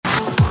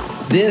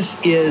This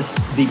is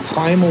the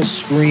primal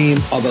scream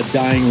of a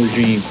dying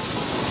regime.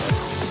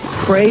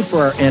 Pray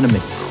for our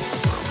enemies,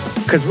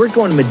 because we're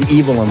going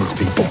medieval on these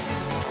people.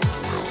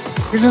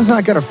 You're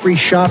not got a free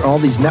shot on all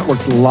these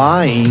networks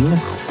lying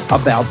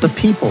about the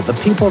people. The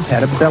people have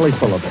had a belly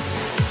full of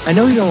it. I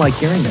know you don't like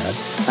hearing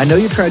that. I know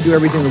you try to do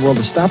everything in the world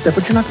to stop that,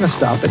 but you're not going to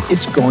stop it.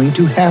 It's going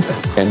to happen.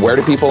 And where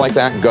do people like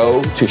that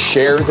go to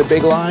share the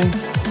big lie?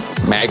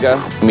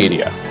 MAGA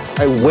media.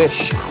 I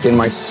wish in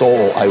my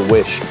soul, I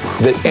wish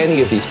that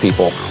any of these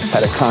people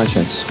had a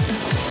conscience.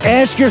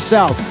 Ask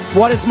yourself,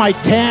 what is my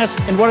task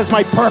and what is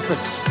my purpose?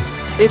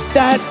 If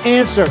that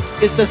answer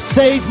is to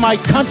save my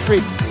country,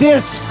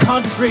 this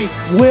country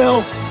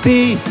will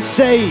be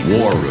saved.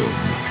 War Room.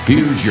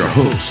 Here's your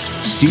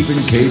host,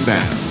 Stephen K.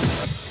 Bannon.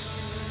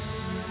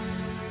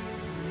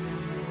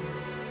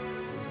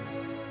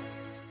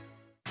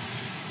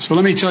 So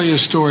let me tell you a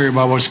story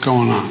about what's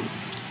going on.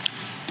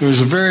 There's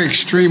a very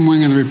extreme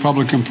wing of the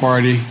Republican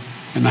Party,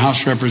 and the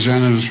House of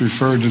Representatives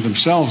refer to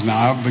themselves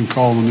now. I've been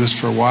calling them this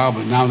for a while,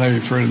 but now they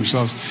refer to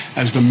themselves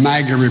as the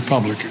MAGA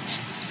Republicans.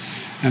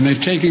 And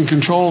they've taken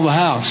control of the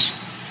House.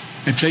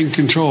 They've taken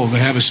control. They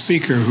have a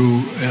speaker who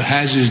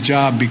has his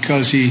job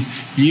because he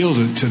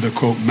yielded to the,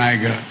 quote,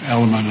 MAGA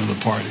element of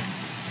the party.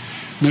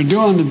 And they're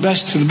doing the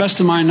best, to the best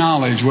of my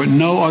knowledge, what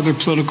no other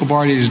political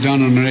party has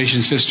done in the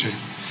nation's history.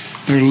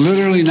 They're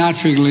literally, not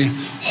figuratively,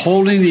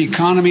 holding the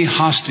economy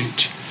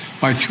hostage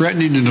by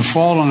threatening to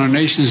default on our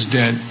nation's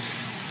debt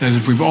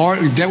that we've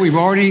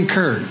already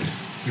incurred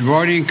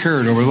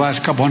over the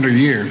last couple hundred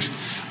years,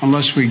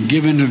 unless we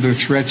give in to their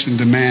threats and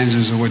demands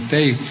as to what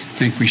they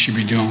think we should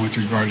be doing with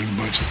regard to the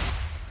budget.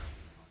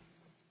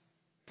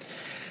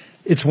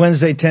 It's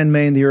Wednesday, 10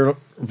 May in the year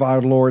of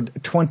our Lord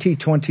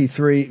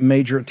 2023.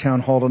 Major town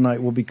hall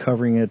tonight. We'll be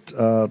covering it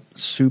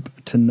soup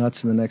to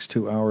nuts in the next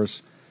 2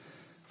 hours.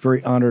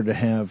 Very honored to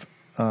have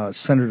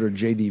Senator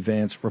J.D.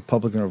 Vance,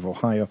 Republican of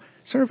Ohio.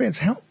 Senator Vance,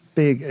 how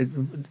big?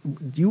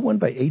 You won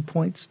by 8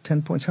 points,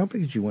 10 points. How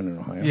big did you win in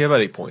Ohio? Yeah, about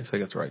 8 points. I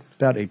think that's right.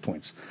 About 8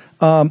 points.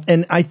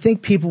 And I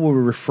think people will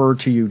refer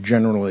to you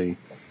generally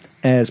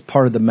as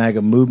part of the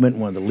MAGA movement,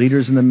 one of the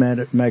leaders in the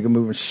MAGA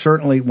movement,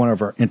 certainly one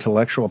of our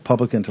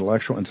public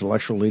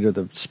intellectual leader.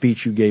 The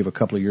speech you gave a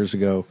couple of years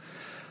ago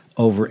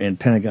over in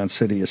Pentagon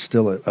City is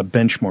still a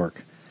benchmark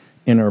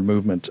in our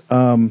movement.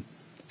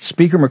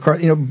 Speaker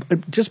McCarthy,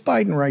 just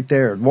Biden right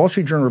there. Wall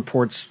Street Journal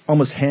reports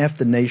almost half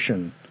the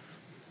nation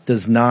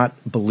does not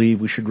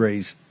believe we should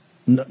raise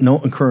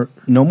incur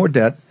no more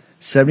debt.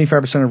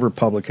 75% of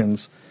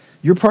Republicans.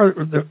 You're part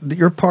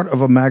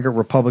of a MAGA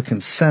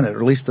Republican Senate, or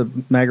at least the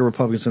MAGA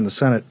Republicans in the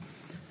Senate.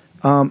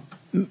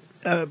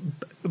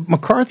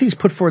 McCarthy's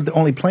put forward the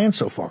only plan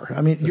so far.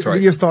 I mean, what are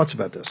your thoughts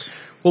about this?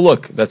 Well,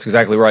 look, that's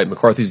exactly right.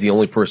 McCarthy's the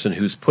only person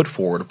who's put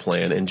forward a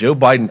plan, and Joe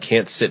Biden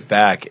can't sit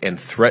back and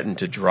threaten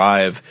to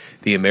drive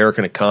the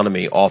American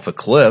economy off a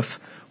cliff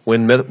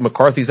when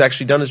McCarthy's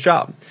actually done his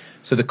job.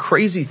 So the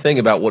crazy thing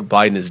about what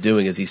Biden is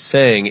doing is he's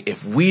saying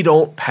if we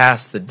don't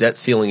pass the debt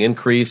ceiling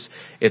increase,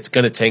 it's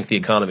going to tank the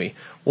economy.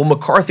 Well,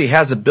 McCarthy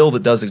has a bill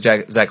that does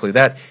exactly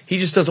that. He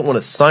just doesn't want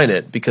to sign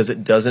it because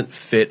it doesn't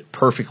fit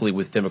perfectly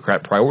with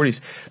Democrat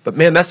priorities. But,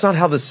 man, that's not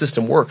how the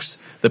system works.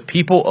 The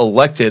people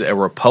elected a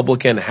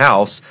Republican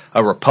House.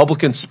 A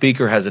Republican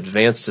speaker has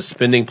advanced a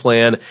spending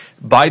plan.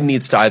 Biden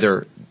needs to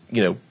either,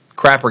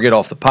 crap or get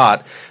off the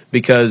pot,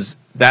 because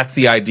that's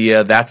the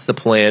idea, that's the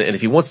plan. And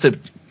if he wants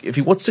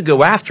to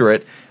go after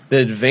it,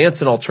 then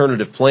advance an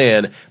alternative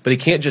plan. But he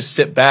can't just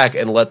sit back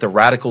and let the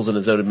radicals in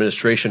his own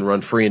administration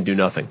run free and do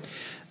nothing.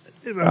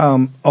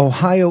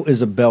 Ohio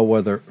is a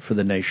bellwether for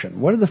the nation.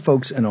 What are the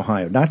folks in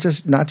Ohio? Not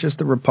just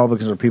the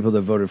Republicans or people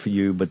that voted for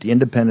you, but the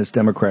independents,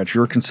 Democrats,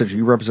 your constituents.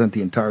 You represent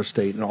the entire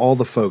state and all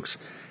the folks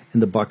in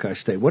the Buckeye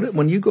State.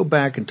 When you go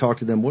back and talk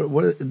to them, what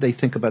do they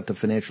think about the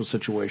financial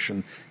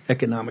situation,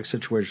 economic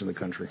situation of the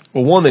country?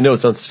 Well, one, they know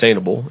it's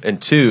unsustainable,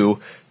 and two,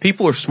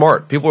 people are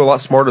smart. People are a lot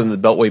smarter than the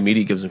Beltway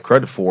media gives them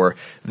credit for.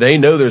 They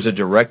know there's a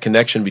direct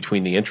connection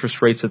between the interest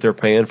rates that they're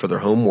paying for their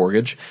home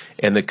mortgage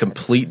and the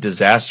complete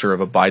disaster of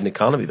a Biden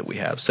economy that we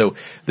have. So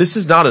this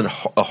is not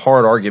a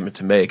hard argument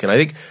to make, and I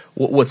think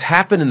what's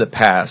happened in the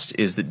past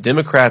is that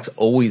Democrats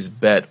always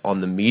bet on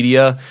the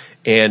media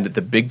and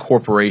the big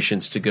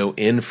corporations to go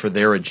in for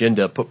their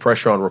agenda, put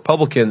pressure on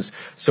Republicans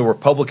so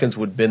Republicans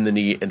would bend the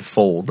knee and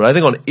fold. But I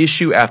think on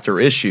issue after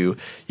issue,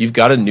 you've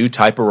got a new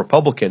type of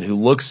Republican who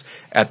looks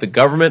at the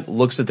government,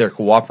 looks at their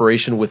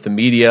cooperation with the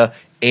media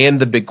and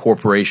the big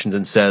corporations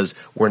and says,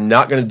 we're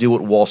not going to do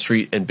what Wall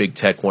Street and big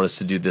tech want us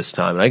to do this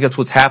time. And I think that's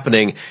what's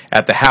happening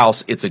at the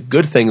House. It's a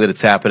good thing that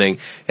it's happening.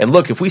 And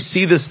look, if we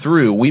see this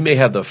through, we may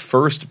have the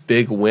first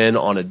big win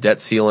on a debt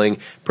ceiling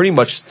pretty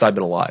much since I've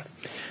been alive.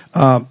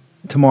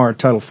 Tomorrow,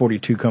 Title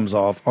 42 comes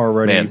off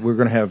already. Man. We're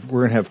gonna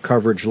have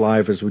coverage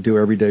live as we do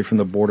every day from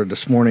the border.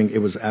 This morning, it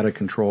was out of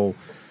control.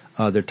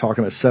 They're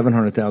talking about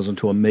 700,000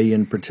 to a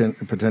million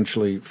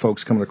potentially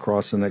folks coming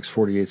across in the next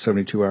 48,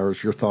 72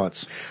 hours. Your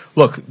thoughts?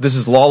 Look, this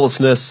is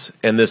lawlessness,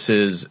 and this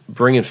is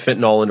bringing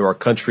fentanyl into our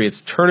country.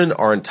 It's turning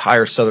our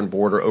entire southern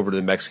border over to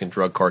the Mexican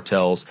drug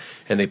cartels,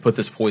 and they put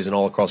this poison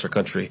all across our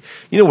country.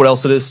 You know what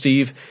else it is,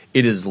 Steve?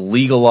 It is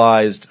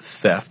legalized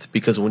theft,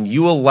 because when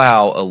you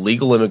allow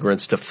illegal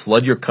immigrants to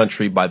flood your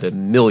country by the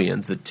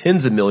millions, the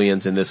tens of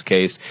millions in this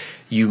case,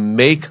 you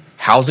make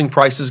housing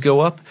prices go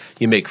up,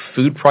 you make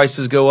food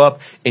prices go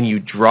up, and you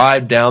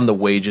drive down the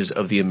wages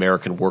of the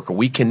American worker.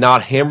 We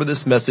cannot hammer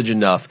this message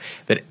enough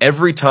that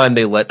every time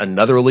they let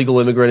another illegal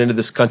immigrant into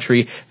this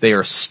country, they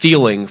are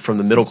stealing from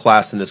the middle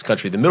class in this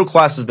country. The middle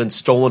class has been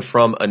stolen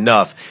from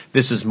enough.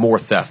 This is more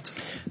theft.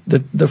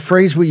 The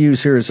phrase we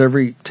use here is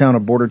every town a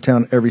border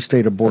town, every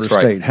state a border That's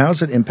right. state.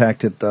 How's it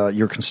impacted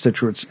your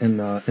constituents in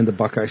the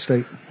Buckeye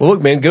State? Well,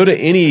 look, man, go to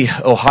any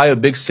Ohio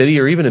big city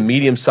or even a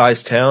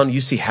medium-sized town.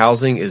 You see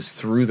housing is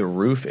through the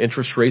roof.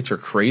 Interest rates are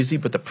crazy,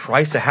 but the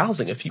price of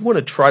housing, if you want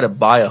to try to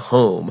buy a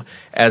home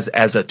as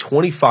a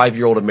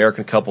 25-year-old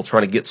American couple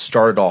trying to get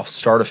started off,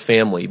 start a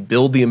family,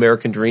 build the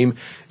American dream,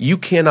 you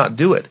cannot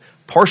do it.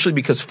 Partially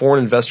because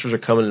foreign investors are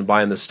coming and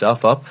buying this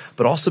stuff up,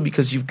 but also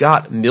because you've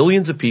got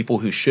millions of people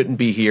who shouldn't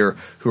be here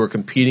who are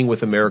competing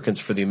with Americans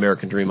for the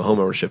American dream of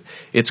homeownership.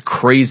 It's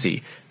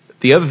crazy.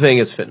 The other thing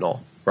is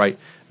fentanyl, right?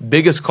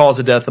 Biggest cause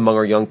of death among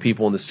our young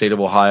people in the state of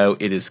Ohio.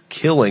 It is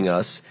killing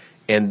us,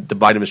 and the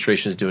Biden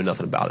administration is doing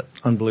nothing about it.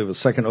 Unbelievable.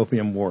 Second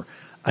opium war.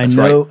 I That's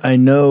know. right. I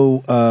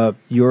know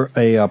you're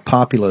a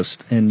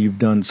populist, and you've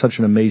done such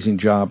an amazing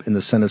job in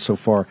the Senate so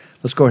far.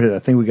 Let's go ahead. I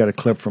think we got a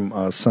clip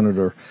from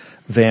Senator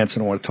Vance,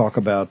 and I want to talk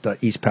about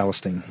East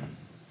Palestine.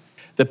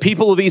 The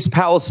people of East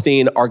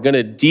Palestine are going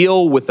to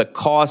deal with the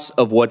costs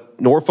of what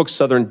Norfolk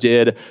Southern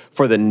did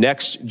for the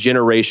next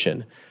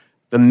generation.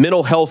 The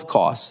mental health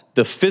costs,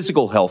 the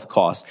physical health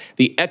costs,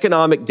 the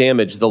economic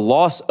damage, the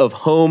loss of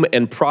home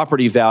and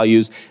property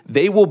values,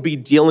 they will be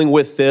dealing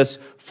with this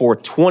for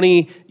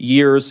 20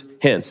 years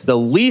hence. The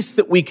least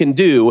that we can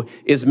do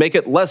is make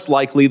it less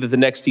likely that the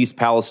next East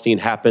Palestine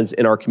happens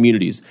in our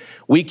communities.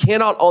 We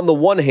cannot, on the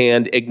one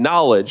hand,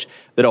 acknowledge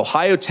that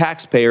Ohio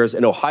taxpayers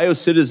and Ohio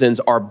citizens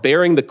are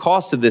bearing the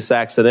cost of this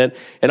accident,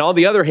 and on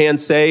the other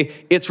hand, say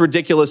it's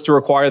ridiculous to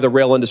require the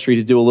rail industry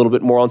to do a little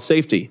bit more on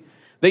safety.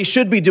 They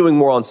should be doing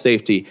more on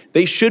safety.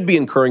 They should be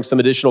incurring some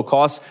additional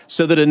costs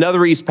so that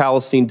another East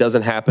Palestine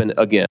doesn't happen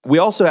again. We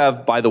also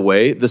have, by the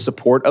way, the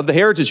support of the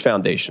Heritage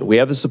Foundation. We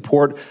have the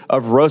support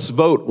of Russ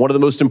Vought, one of the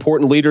most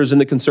important leaders in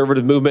the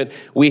conservative movement.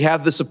 We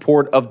have the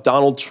support of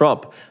Donald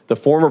Trump, the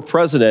former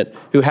president,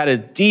 who had a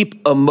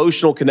deep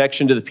emotional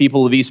connection to the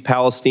people of East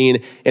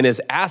Palestine and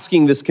is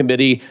asking this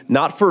committee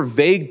not for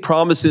vague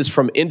promises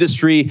from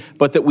industry,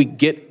 but that we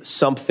get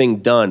something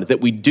done,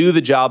 that we do the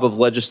job of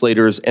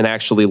legislators and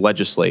actually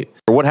legislate.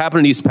 What happened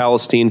in East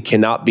Palestine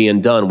cannot be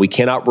undone. We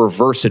cannot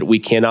reverse it. We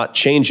cannot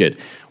change it.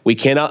 We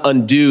cannot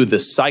undo the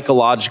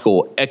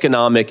psychological,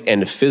 economic,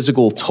 and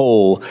physical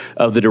toll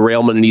of the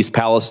derailment in East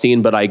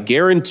Palestine. But I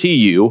guarantee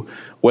you,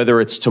 whether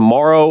it's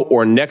tomorrow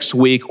or next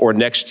week or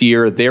next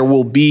year, there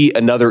will be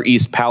another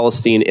East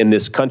Palestine in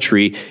this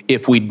country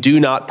if we do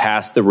not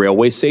pass the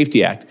Railway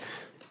Safety Act.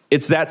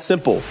 It's that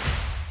simple.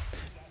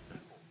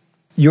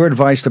 Your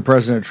advice to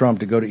President Trump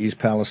to go to East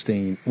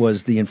Palestine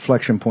was the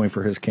inflection point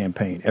for his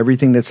campaign.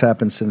 Everything that's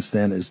happened since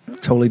then is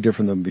totally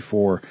different than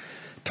before.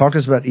 Talk to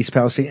us about East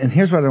Palestine. And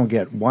here's what I don't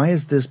get. Why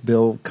is this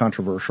bill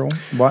controversial?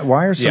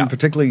 Why are some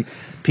particularly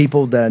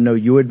people that I know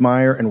you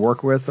admire and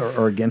work with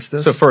are against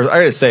this? So first, I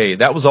got to say,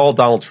 that was all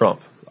Donald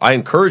Trump. I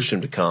encouraged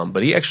him to come,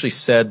 but he actually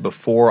said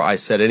before I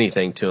said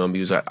anything to him, he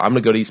was like, I'm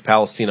going to go to East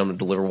Palestine, I'm going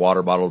to deliver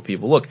water bottle to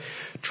people. Look,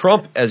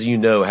 Trump, as you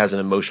know, has an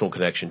emotional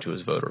connection to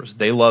his voters.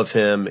 They love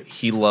him.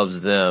 He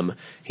loves them.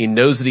 He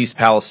knows that East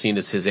Palestine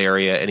is his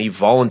area, and he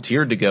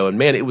volunteered to go. And,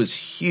 man, it was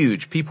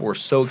huge. People were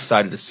so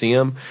excited to see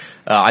him.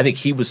 I think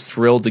he was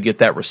thrilled to get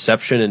that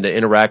reception and to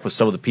interact with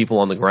some of the people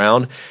on the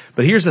ground.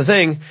 But here's the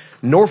thing.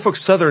 Norfolk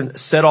Southern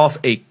set off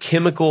a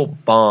chemical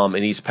bomb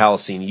in East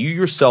Palestine. You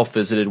yourself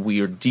visited. We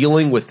are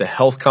dealing with the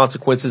health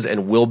consequences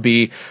and will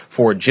be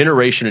for a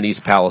generation in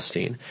East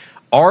Palestine.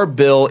 Our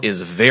bill is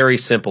very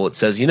simple. It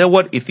says, you know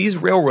what? If these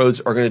railroads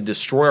are going to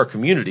destroy our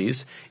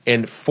communities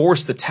and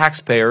force the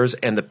taxpayers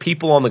and the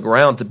people on the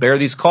ground to bear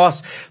these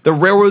costs, the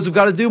railroads have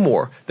got to do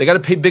more. They got to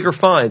pay bigger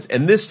fines.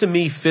 And this, to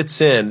me, fits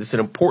in. It's an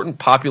important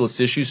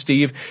populist issue,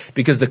 Steve,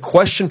 because the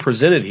question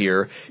presented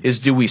here is,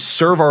 do we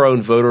serve our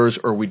own voters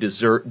or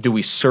do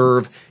we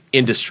serve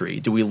industry?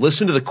 Do we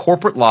listen to the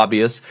corporate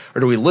lobbyists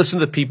or do we listen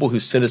to the people who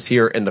sent us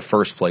here in the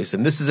first place?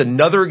 And this is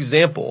another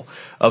example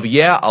of,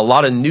 a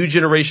lot of new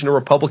generation of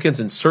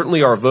Republicans and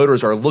certainly our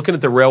voters are looking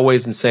at the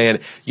railways and saying,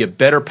 you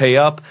better pay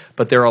up.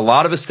 But there are a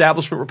lot of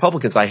establishment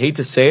Republicans. I hate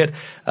to say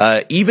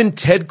it. Even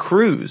Ted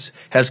Cruz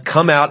has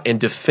come out and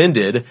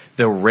defended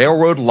the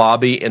railroad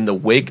lobby in the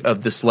wake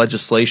of this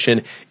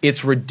legislation.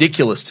 It's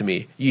ridiculous to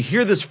me. You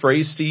hear this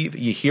phrase, Steve,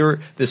 you hear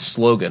this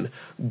slogan,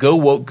 go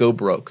woke, go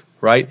broke.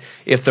 right?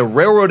 If the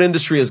railroad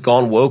industry has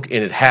gone woke,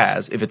 and it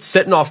has, if it's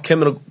setting off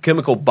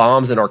chemical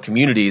bombs in our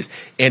communities,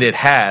 and it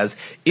has,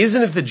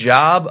 isn't it the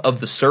job of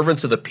the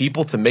servants of the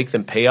people to make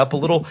them pay up a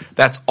little?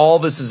 That's all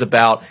this is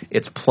about.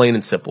 It's plain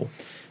and simple.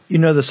 You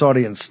know this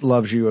audience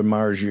loves you,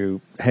 admires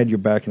you, had your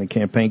back in the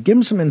campaign. Give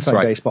them some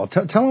inside baseball.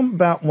 Tell them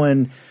about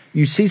when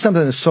you see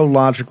something that's so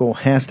logical,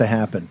 has to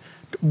happen.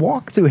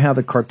 Walk through how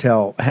the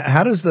cartel,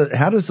 how does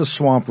the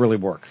swamp really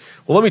work?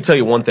 Well, let me tell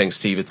you one thing,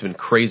 Steve. It's been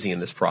crazy in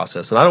this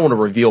process, and I don't want to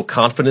reveal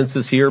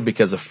confidences here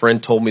because a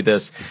friend told me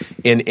this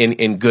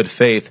in good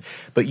faith.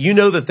 But you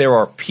know that there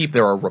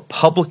are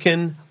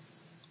Republican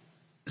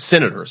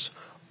senators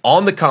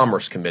on the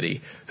Commerce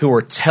Committee who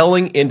are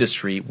telling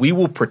industry, we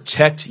will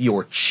protect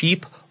your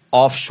cheap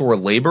offshore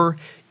labor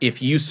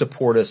if you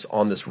support us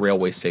on this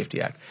Railway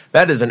Safety Act.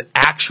 That is an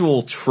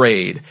actual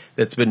trade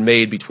that's been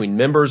made between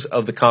members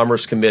of the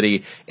Commerce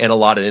Committee and a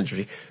lot of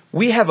industry.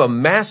 We have a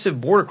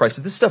massive border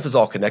crisis. This stuff is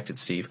all connected,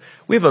 Steve.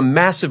 We have a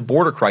massive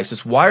border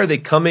crisis. Why are they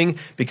coming?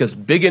 Because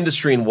big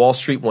industry and Wall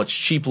Street wants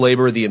cheap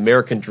labor, the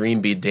American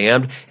dream be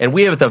damned. And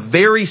we have at the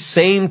very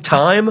same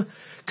time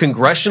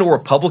congressional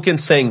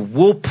Republicans saying,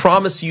 we'll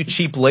promise you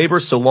cheap labor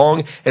so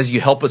long as you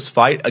help us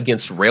fight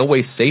against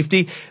railway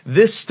safety.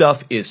 This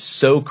stuff is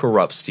so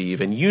corrupt,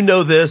 Steve. And you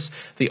know this.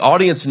 The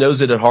audience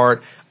knows it at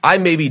heart. I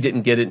maybe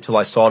didn't get it until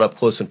I saw it up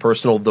close and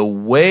personal. The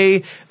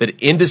way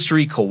that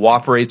industry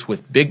cooperates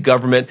with big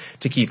government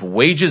to keep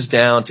wages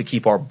down, to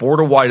keep our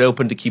border wide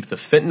open, to keep the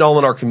fentanyl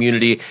in our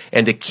community,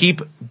 and to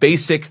keep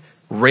basic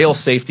rail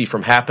safety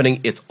from happening,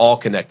 it's all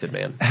connected,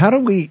 man. How do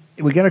we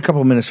got a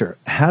couple of minutes here.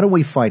 How do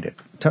we fight it?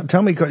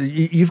 Tell me,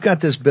 you've got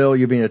this bill,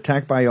 you're being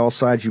attacked by all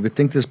sides. You would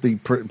think this would be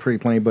pretty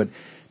plain, but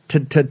to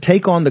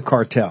take on the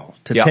cartel,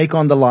 to take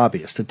on the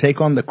lobbyists, to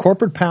take on the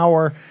corporate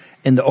power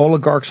and the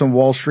oligarchs on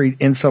Wall Street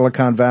in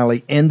Silicon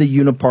Valley and the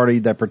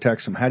uniparty that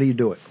protects them. How do you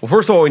do it? Well,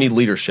 first of all, we need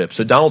leadership.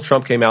 So Donald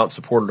Trump came out and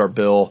supported our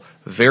bill.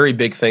 Very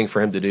big thing for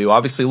him to do.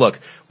 Obviously, look,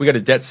 we got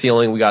a debt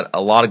ceiling. We got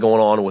a lot of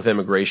going on with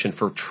immigration.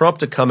 For Trump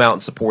to come out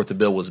and support the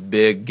bill was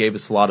big, gave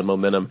us a lot of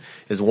momentum,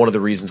 is one of the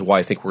reasons why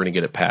I think we're going to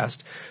get it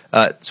passed.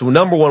 So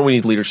number one, we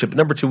need leadership.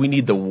 Number two, we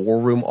need the war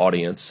room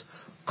audience.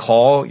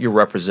 Call your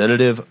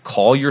representative,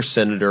 call your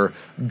senator,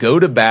 go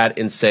to bat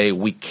and say,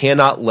 we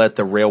cannot let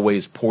the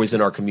railways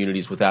poison our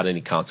communities without any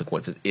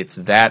consequences. It's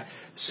that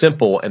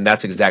simple, and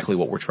that's exactly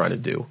what we're trying to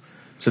do.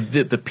 So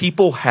the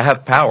people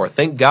have power.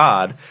 Thank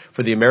God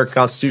for the American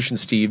Constitution,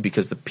 Steve,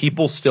 because the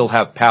people still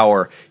have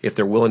power if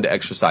they're willing to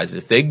exercise it.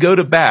 If they go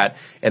to bat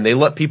and they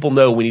let people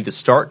know we need to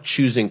start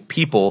choosing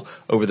people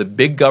over the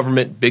big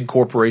government, big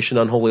corporation,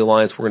 unholy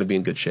alliance, we're going to be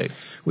in good shape.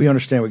 We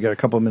understand we got a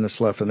couple of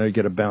minutes left. I know you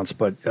get a bounce,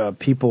 but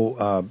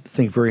people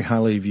think very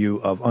highly of you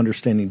of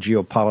understanding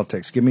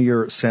geopolitics. Give me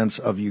your sense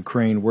of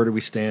Ukraine. Where do we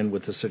stand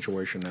with the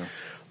situation now?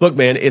 Look,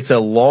 man, it's a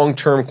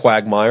long-term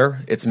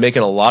quagmire. It's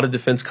making a lot of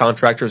defense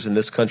contractors in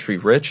this country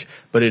rich,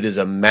 but it is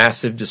a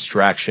massive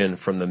distraction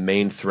from the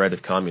main threat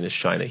of communist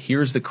China.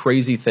 Here's the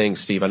crazy thing,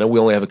 Steve. I know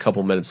we only have a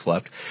couple minutes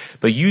left,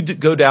 but you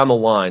go down the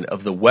line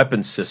of the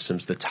weapon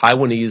systems the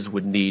Taiwanese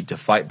would need to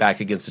fight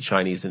back against the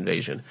Chinese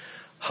invasion.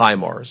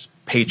 HIMARS,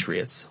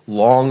 Patriots,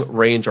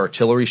 long-range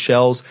artillery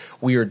shells.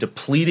 We are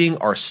depleting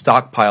our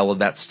stockpile of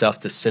that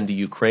stuff to send to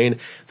Ukraine.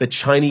 The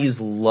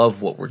Chinese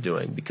love what we're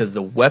doing because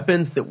the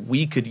weapons that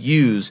we could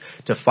use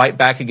to fight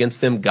back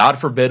against them, God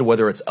forbid,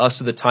 whether it's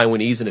us or the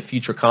Taiwanese in a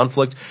future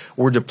conflict,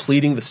 we're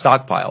depleting the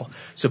stockpile.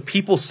 So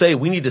people say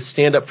we need to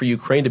stand up for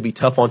Ukraine to be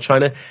tough on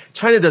China.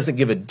 China doesn't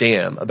give a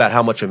damn about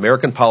how much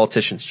American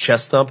politicians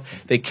chest thump.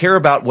 They care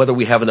about whether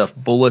we have enough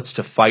bullets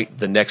to fight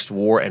the next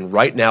war, and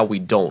right now we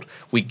don't.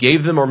 We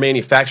gave them our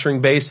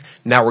manufacturing base.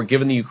 Now we're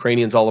giving the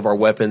Ukrainians all of our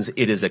weapons.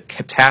 It is a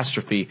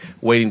catastrophe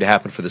waiting to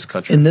happen for this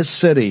country. In this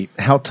city,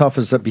 how tough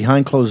is it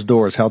behind closed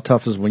doors? How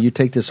tough is when you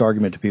take this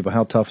argument to people?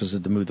 How tough is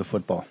it to move the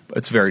football?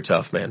 It's very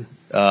tough, man.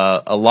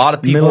 A lot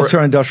of people.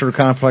 Military-industrial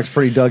complex,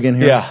 pretty dug in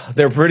here. Yeah,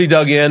 they're pretty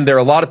dug in. There are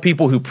a lot of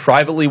people who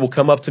privately will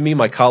come up to me,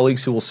 my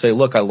colleagues, who will say,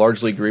 look, I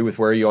largely agree with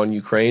where you are on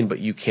Ukraine, but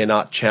you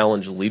cannot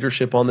challenge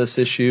leadership on this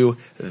issue.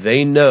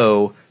 They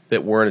know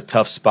that we're in a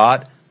tough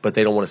spot, but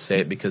they don't want to say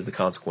it because of the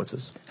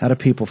consequences. How do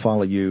people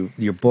follow you,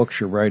 your books,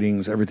 your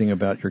writings, everything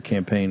about your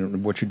campaign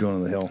and what you're doing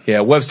on the Hill? Yeah,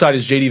 website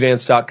is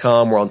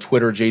jdvance.com. We're on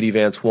Twitter,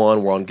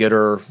 jdvance1. We're on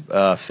Getter,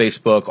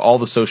 Facebook, all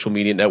the social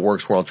media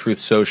networks. We're on Truth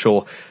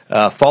Social.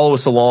 Follow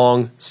us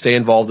along. Stay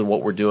involved in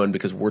what we're doing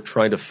because we're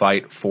trying to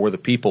fight for the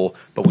people,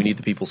 but we need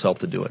the people's help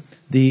to do it.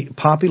 The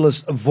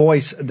populist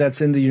voice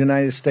that's in the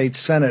United States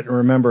Senate, and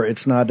remember,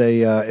 it's not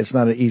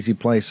an easy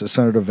place.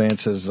 Senator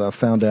Vance has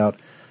found out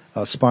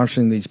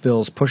sponsoring these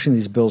bills, pushing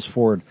these bills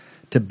forward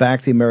to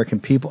back the American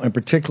people, and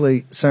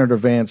particularly, Senator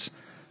Vance,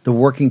 the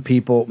working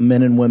people,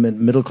 men and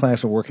women, middle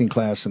class and working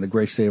class in the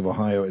great state of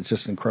Ohio. It's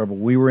just incredible.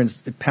 We were in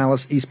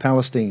East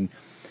Palestine.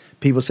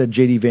 People said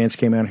J.D. Vance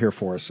came out here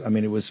for us. I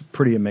mean, it was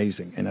pretty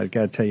amazing. And I've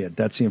got to tell you,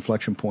 that's the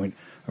inflection point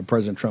of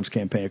President Trump's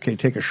campaign. Okay,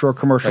 take a short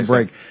commercial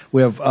break.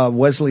 We have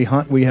Wesley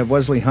Hunt. We have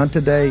Wesley Hunt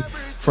today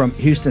from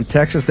Houston,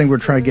 Texas. I think we're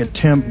trying to get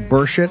Tim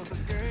Burchett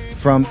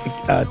from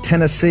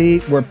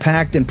Tennessee. We're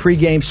packed, and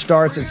pregame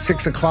starts at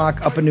 6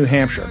 o'clock up in New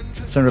Hampshire.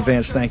 Senator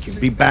Vance, thank you.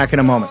 Be back in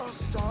a moment.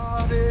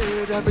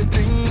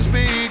 Everything's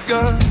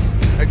begun,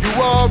 and you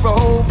are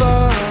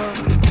over,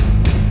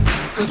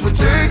 'cause we're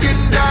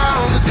taking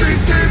down the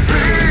CCP.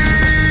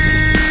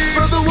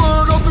 Spread the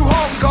word all through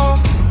Hong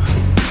Kong.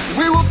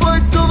 We will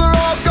fight till they're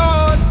all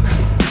gone.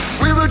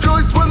 We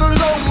rejoice when there's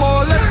no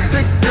more. Let's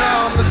take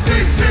down the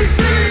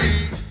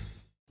CCP.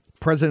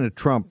 President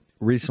Trump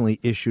recently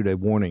issued a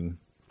warning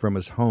from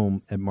his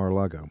home at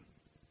Mar-a-Lago.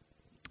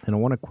 And I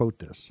want to quote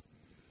this.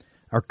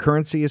 Our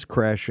currency is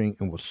crashing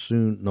and will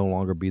soon no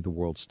longer be the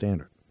world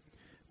standard,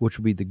 which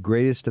will be the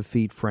greatest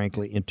defeat,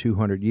 frankly, in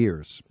 200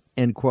 years.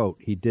 End quote.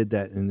 He did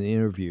that in the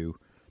interview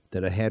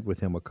that I had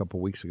with him a couple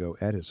weeks ago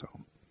at his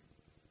home.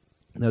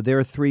 Now, there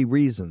are three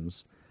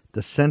reasons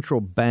the central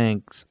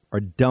banks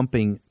are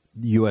dumping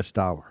the U.S.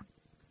 dollar.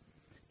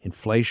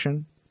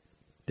 Inflation,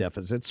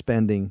 deficit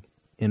spending,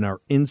 and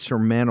our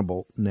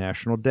insurmountable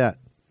national debt.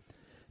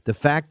 The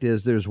fact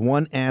is there's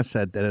one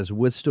asset that has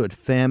withstood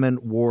famine,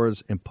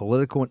 wars, and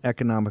political and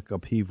economic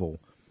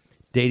upheaval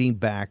dating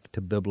back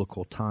to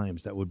biblical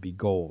times. That would be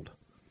gold.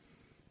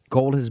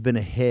 Gold has been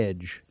a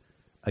hedge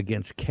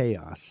against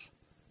chaos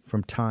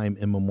from time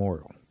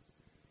immemorial.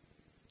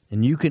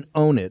 And you can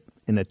own it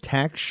in a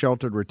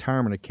tax-sheltered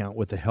retirement account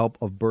with the help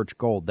of Birch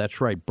Gold.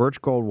 That's right.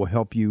 Birch Gold will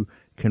help you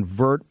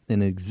convert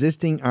an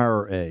existing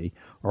IRA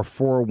or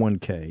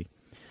 401k,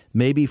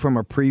 maybe from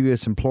a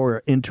previous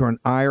employer, into an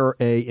IRA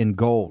in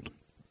gold.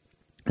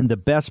 And the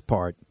best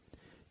part,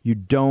 you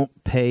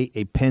don't pay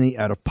a penny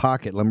out of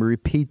pocket. Let me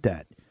repeat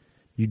that.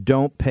 You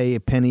don't pay a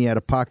penny out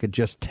of pocket.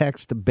 Just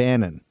text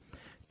Bannon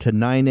to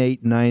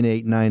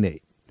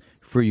 989898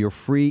 for your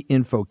free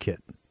info kit.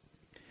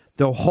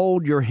 They'll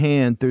hold your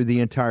hand through the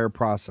entire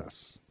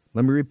process.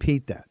 Let me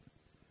repeat that.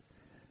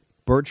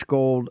 Birch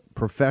Gold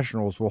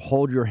professionals will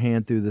hold your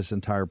hand through this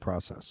entire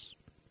process.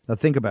 Now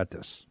think about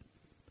this.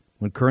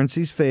 When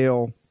currencies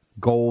fail,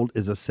 gold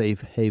is a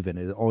safe haven.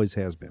 It always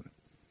has been.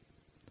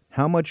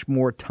 How much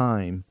more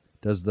time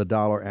does the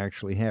dollar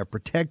actually have?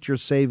 Protect your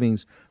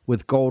savings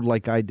with gold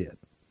like I did.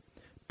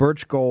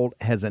 Birch Gold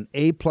has an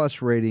A+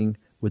 rating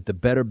with the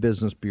Better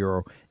Business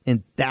Bureau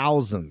and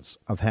thousands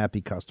of happy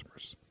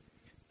customers.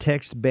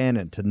 Text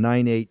Bannon to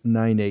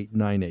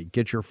 989898.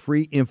 Get your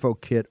free info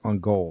kit on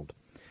gold.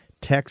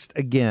 Text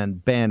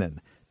again Bannon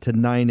to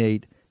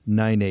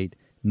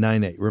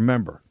 989898.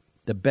 Remember,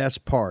 the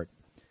best part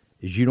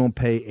is you don't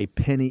pay a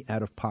penny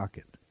out of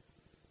pocket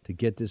to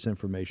get this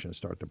information and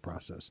start the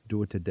process.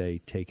 Do it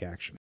today. Take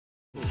action.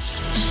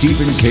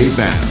 Stephen K.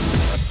 Bannon.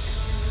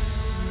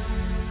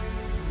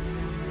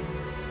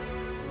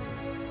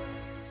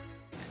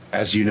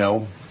 As you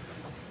know,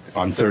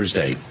 on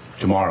Thursday,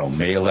 tomorrow,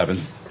 May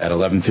 11th, at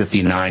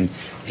 11:59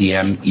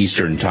 p.m.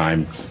 Eastern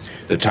Time,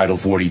 the Title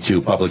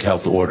 42 public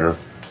health order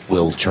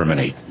will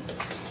terminate.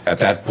 At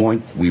that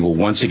point, we will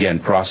once again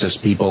process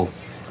people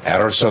at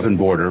our southern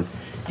border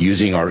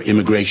using our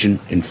immigration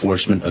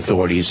enforcement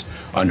authorities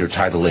under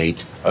Title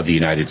 8 of the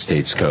United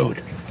States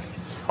Code.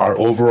 Our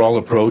overall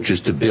approach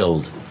is to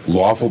build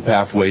lawful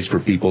pathways for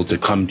people to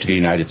come to the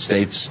United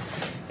States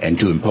and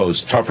to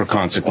impose tougher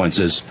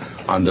consequences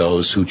on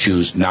those who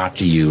choose not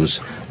to use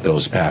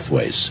those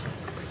pathways.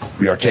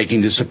 We are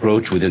taking this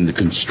approach within the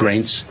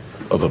constraints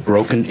of a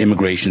broken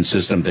immigration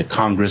system that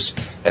Congress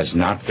has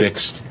not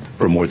fixed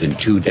for more than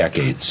 2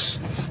 decades.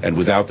 And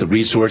without the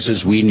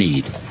resources we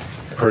need,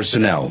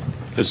 personnel,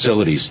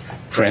 facilities,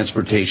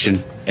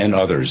 transportation, and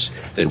others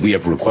that we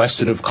have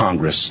requested of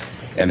Congress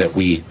and that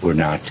we were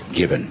not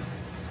given.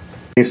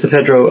 Mr.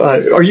 Pedro,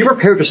 are you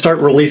prepared to start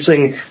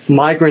releasing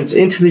migrants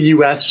into the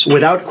U.S.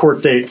 without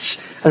court dates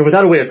and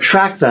without a way to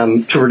track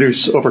them to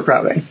reduce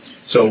overcrowding?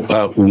 So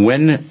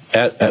when,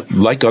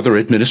 like other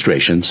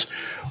administrations,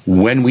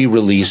 when we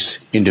release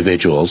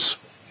individuals,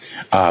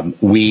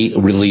 we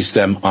release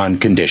them on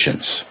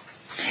conditions.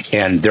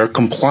 And their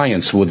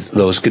compliance with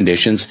those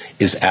conditions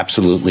is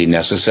absolutely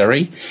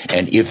necessary.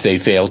 And if they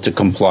fail to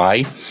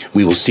comply,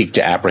 we will seek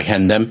to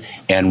apprehend them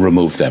and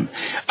remove them.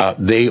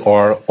 They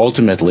are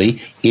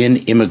ultimately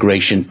in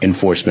immigration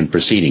enforcement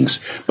proceedings.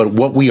 But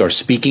what we are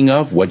speaking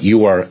of, what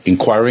you are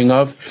inquiring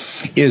of,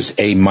 is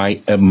a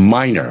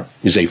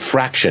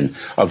fraction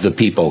of the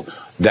people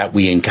that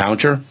we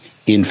encounter.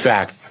 In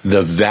fact,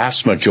 the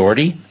vast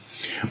majority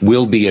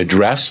will be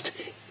addressed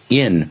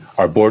in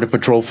our Border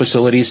Patrol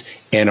facilities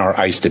and our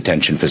ICE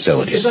detention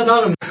facilities.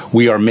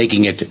 We are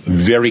making it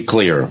very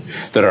clear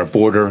that our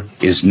border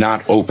is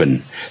not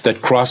open,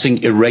 that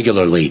crossing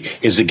irregularly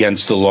is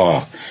against the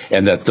law,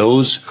 and that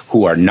those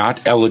who are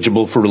not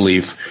eligible for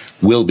relief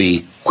will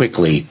be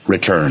quickly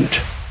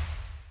returned.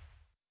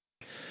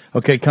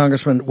 Okay,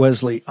 Congressman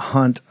Wesley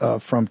Hunt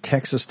from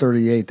Texas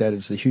 38, that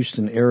is the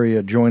Houston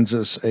area, joins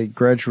us, a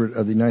graduate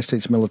of the United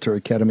States Military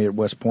Academy at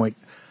West Point,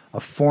 a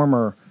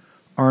former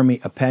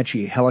Army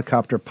Apache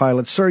helicopter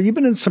pilot. Sir, you've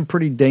been in some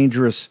pretty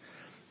dangerous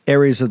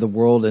areas of the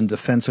world in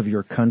defense of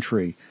your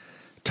country.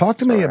 Talk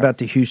to me about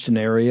the Houston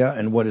area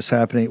and what is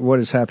happening. What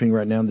is happening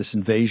right now? This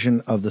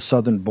invasion of the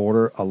southern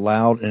border,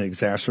 allowed and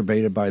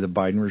exacerbated by the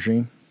Biden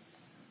regime.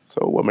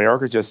 So what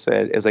Mayorkas just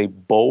said is a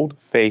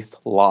bold-faced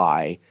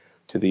lie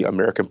to the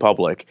American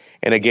public.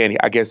 And again,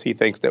 I guess he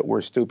thinks that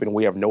we're stupid and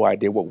we have no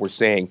idea what we're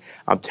saying.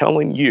 I'm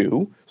telling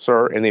you,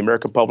 sir, and the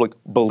American public,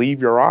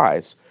 believe your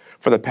eyes.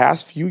 For the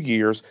past few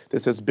years,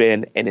 this has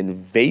been an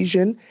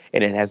invasion,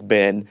 and it has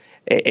been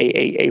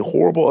a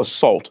horrible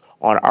assault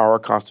on our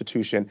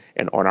Constitution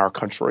and on our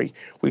country.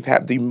 We've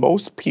had the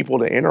most people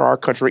to enter our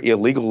country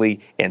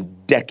illegally in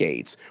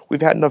decades.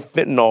 We've had enough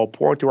fentanyl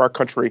pour into our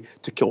country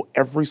to kill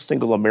every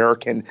single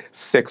American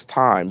 6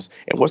 times.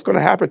 And what's going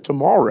to happen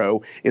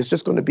tomorrow is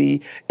just going to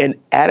be an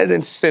added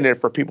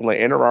incentive for people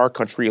to enter our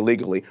country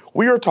illegally.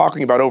 We are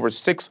talking about over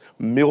 6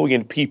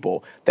 million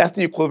people. That's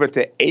the equivalent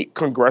to 8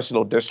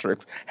 congressional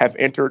districts have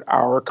entered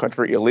our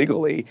country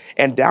illegally.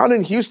 And down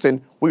in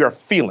Houston, we are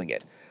feeling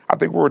it. I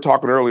think we were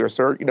talking earlier,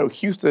 sir. You know,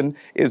 Houston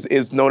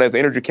is known as the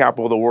energy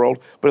capital of the world,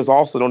 but is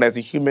also known as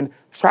the human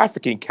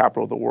trafficking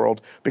capital of the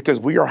world, because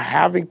we are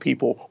having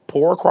people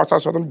pour across our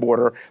southern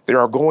border. They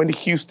are going to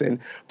Houston.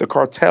 The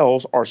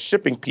cartels are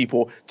shipping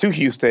people to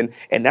Houston,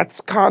 and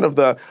that's kind of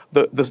the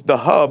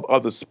hub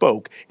of the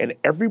spoke, and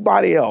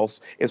everybody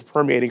else is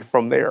permeating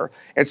from there.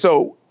 And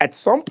so at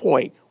some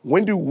point,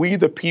 when do we,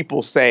 the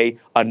people, say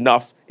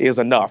enough is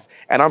enough?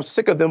 And I'm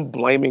sick of them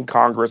blaming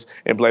Congress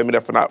and blaming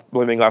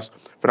us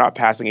for not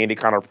passing any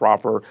kind of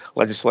proper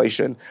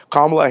legislation.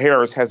 Kamala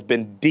Harris has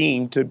been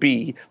deemed to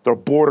be the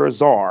border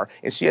czar,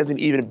 and she hasn't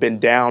even been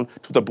down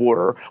to the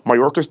border.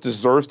 Mayorkas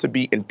deserves to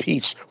be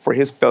impeached for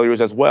his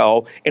failures as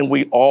well, and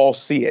we all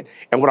see it.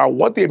 And what I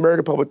want the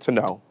American public to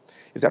know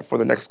is that for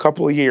the next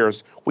couple of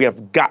years, we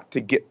have got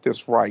to get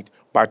this right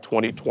by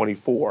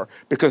 2024,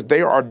 because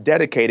they are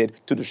dedicated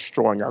to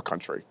destroying our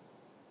country.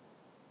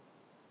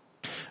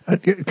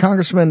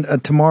 Congressman,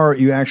 tomorrow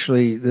you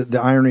actually, the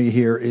irony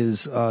here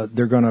is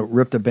they're going to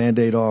rip the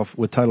Band-Aid off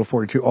with Title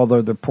 42,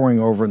 although they're pouring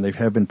over, and they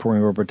have been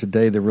pouring over, but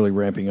today they're really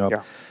ramping up.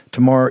 Yeah.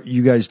 Tomorrow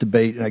you guys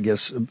debate and I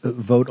guess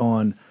vote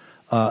on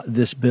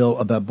this bill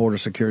about border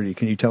security.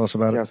 Can you tell us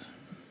about it? Yes.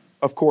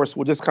 Of course,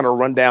 we'll just kind of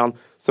run down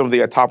some of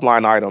the top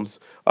line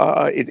items.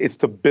 It's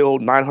to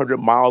build 900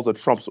 miles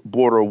of Trump's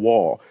border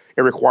wall.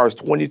 It requires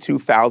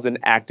 22,000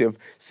 active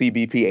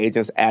CBP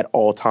agents at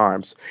all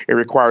times. It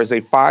requires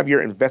a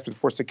 5-year investment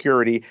for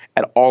security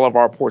at all of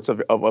our ports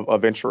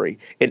of entry.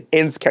 It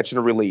ends catch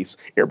and release.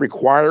 It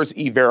requires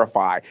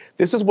E-Verify.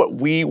 This is what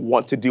we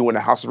want to do in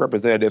the House of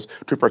Representatives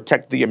to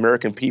protect the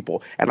American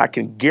people. And I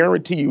can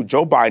guarantee you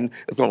Joe Biden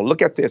is going to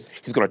look at this,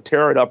 he's going to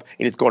tear it up,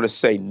 and he's going to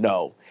say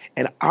no.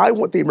 And I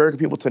want the American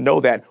people to know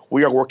that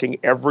we are working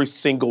every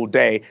single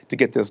day to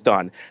get this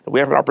done. And we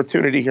have an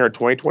opportunity here in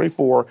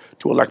 2024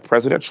 to elect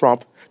President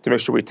Trump, to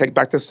make sure we take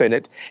back the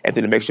Senate, and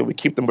then to make sure we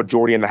keep the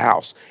majority in the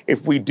House.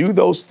 If we do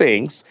those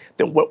things,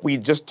 then what we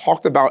just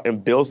talked about in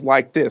bills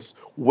like this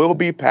will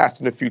be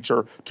passed in the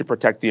future to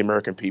protect the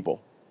American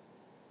people.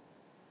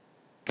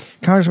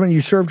 Congressman,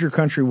 you served your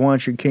country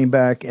once. You came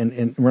back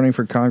and running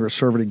for Congress,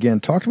 serve it again.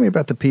 Talk to me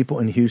about the people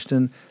in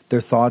Houston,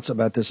 their thoughts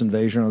about this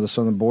invasion of the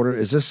southern border.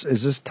 Is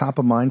this top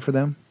of mind for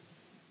them?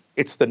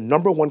 It's the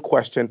number one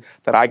question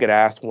that I get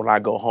asked when I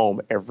go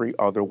home every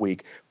other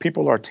week.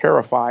 People are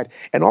terrified.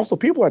 And also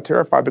people are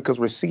terrified because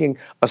we're seeing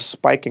a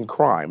spike in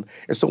crime.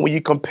 And so when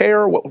you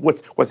compare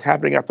what's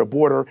happening at the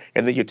border,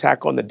 and then you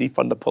tack on the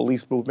defund the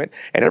police movement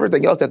and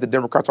everything else that the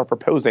Democrats are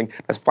proposing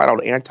that's flat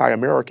out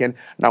anti-American,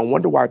 and I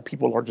wonder why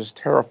people are just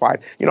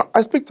terrified. You know,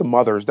 I speak to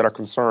mothers that are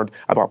concerned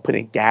about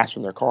putting gas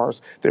in their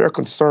cars. They are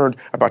concerned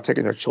about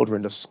taking their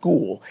children to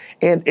school.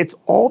 And it's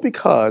all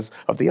because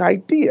of the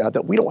idea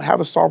that we don't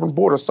have a sovereign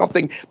border,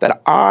 something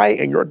that I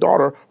and your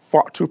daughter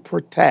fought to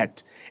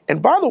protect.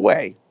 And by the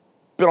way,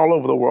 been all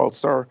over the world,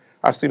 sir.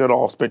 I've seen it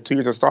all. Spent 2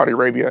 years in Saudi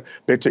Arabia,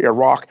 been to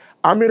Iraq.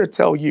 I'm here to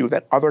tell you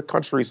that other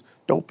countries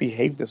don't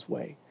behave this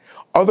way.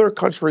 Other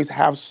countries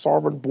have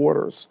sovereign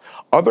borders.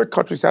 Other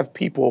countries have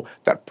people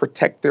that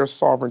protect their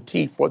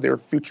sovereignty for their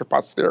future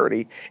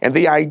posterity. And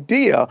the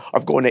idea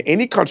of going to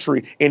any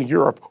country in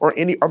Europe or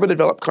any other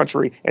developed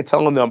country and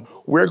telling them,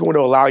 we're going to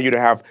allow you to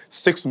have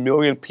 6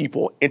 million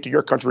people into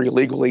your country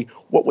illegally,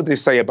 what would they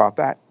say about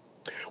that?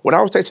 When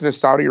I was stationed in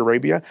Saudi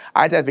Arabia,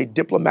 I had to have a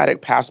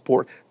diplomatic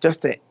passport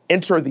just to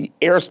enter the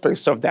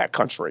airspace of that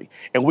country.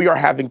 And we are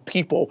having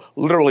people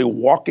literally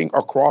walking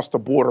across the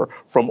border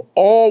from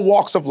all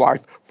walks of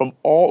life, from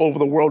all over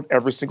the world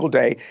every single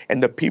day.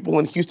 And the people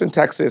in Houston,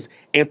 Texas,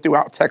 and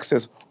throughout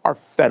Texas are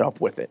fed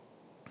up with it.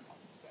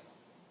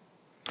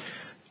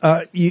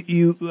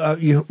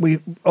 We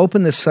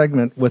opened this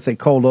segment with a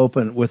cold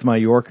open with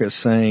Mayorkas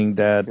saying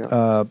that,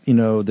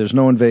 there's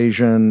no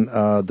invasion,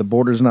 the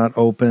border's not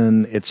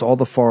open, it's all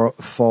the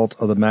fault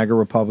of the MAGA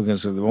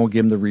Republicans. They won't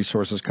give him the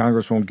resources.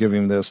 Congress won't give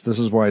him this. This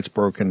is why it's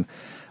broken.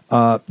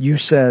 You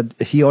said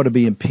he ought to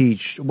be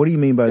impeached. What do you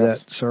mean by that,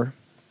 sir?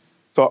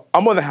 So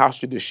I'm on the House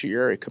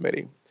Judiciary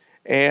Committee.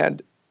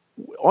 And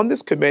on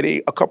this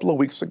committee, a couple of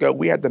weeks ago,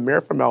 we had the mayor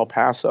from El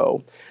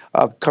Paso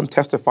come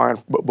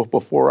testifying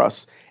before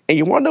us. And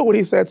you want to know what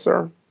he said,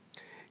 sir?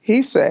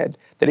 He said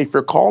that if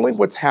you're calling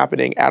what's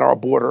happening at our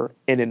border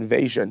an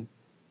invasion,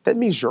 that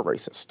means you're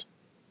racist.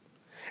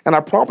 And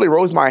I promptly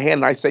rose my hand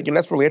and I said,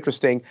 that's really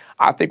interesting.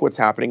 I think what's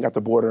happening at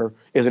the border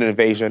is an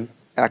invasion,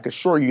 and I can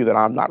assure you that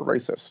I'm not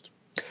racist.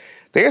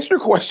 To answer your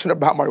question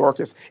about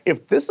Mayorkas,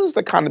 if this is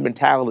the kind of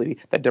mentality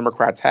that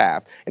Democrats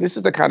have, and this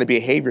is the kind of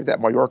behavior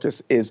that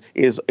Mayorkas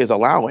is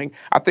allowing,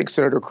 I think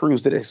Senator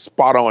Cruz did a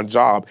spot-on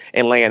job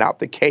in laying out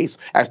the case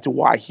as to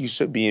why he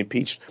should be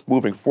impeached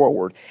moving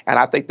forward. And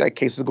I think that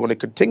case is going to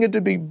continue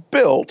to be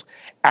built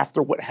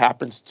after what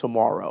happens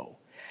tomorrow.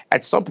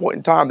 At some point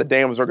in time, the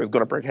dams are going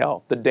to break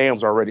hell. The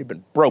dams already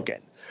been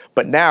broken.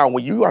 But now,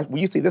 when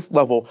you see this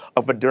level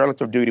of a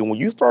derelict of duty, when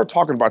you start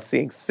talking about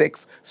seeing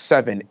 6,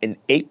 7, and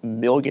 8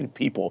 million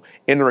people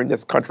entering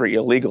this country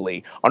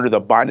illegally under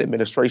the Biden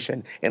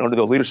administration and under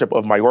the leadership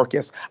of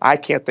Mayorkas, I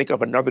can't think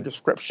of another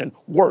description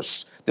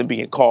worse than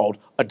being called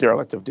a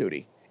derelict of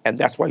duty. And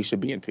that's why he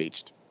should be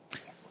impeached.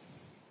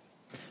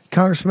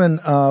 Congressman,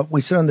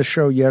 we said on the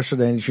show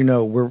yesterday, and as you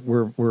know,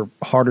 we're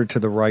harder to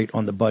the right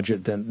on the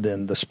budget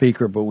than the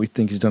speaker, but we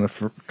think he's done a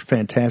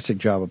fantastic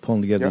job of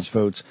pulling together these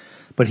votes.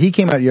 But he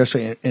came out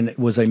yesterday, and it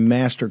was a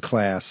master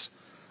class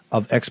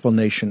of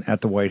explanation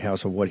at the White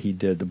House of what he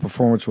did. The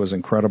performance was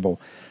incredible.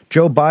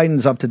 Joe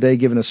Biden's up today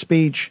giving a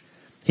speech.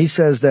 He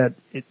says that,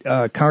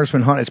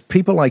 Congressman Hunt, it's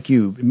people like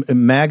you,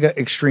 MAGA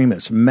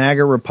extremists,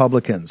 MAGA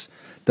Republicans,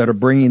 that are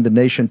bringing the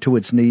nation to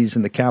its knees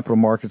in the capital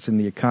markets and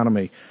the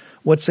economy.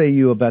 What say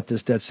you about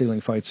this debt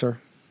ceiling fight, sir?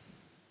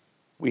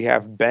 We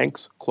have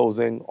banks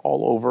closing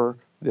all over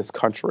this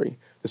country.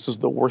 This is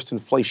the worst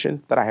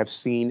inflation that I have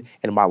seen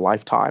in my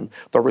lifetime.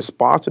 The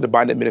response to the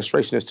Biden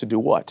administration is to do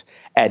what?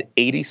 Add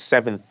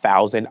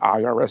 87,000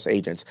 IRS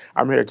agents.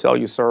 I'm here to tell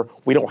you, sir,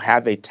 we don't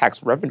have a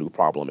tax revenue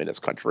problem in this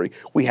country.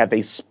 We have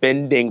a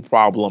spending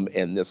problem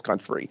in this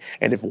country.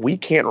 And if we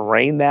can't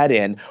rein that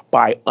in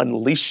by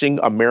unleashing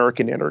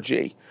American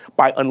energy,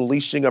 by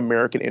unleashing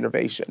American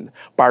innovation,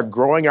 by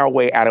growing our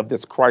way out of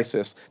this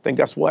crisis, then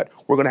guess what?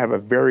 We're going to have a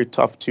very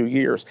tough 2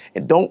 years.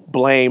 And don't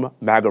blame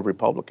MAGA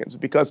Republicans,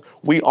 because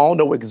we all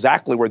know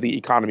exactly where the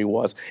economy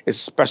was,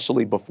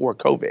 especially before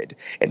COVID.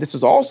 And this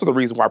is also the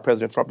reason why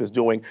President Trump is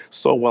doing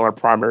so well in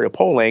primary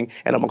polling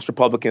and amongst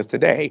Republicans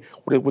today,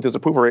 with his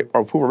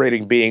approval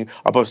rating being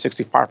above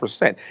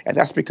 65%. And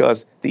that's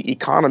because the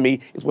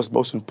economy is what's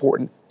most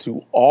important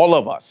to all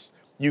of us.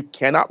 You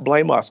cannot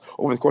blame us.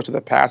 Over the course of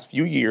the past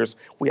few years,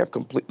 we have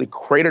completely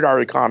cratered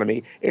our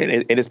economy,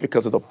 and it's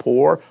because of the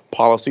poor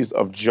policies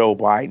of Joe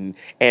Biden.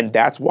 And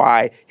that's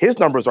why his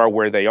numbers are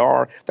where they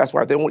are. That's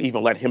why they won't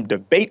even let him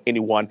debate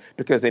anyone,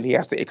 because then he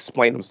has to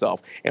explain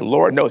himself. And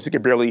Lord knows he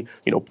can barely,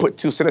 put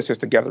 2 sentences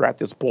together at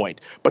this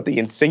point. But the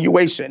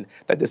insinuation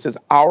that this is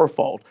our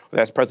fault, or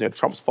that's President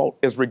Trump's fault,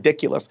 is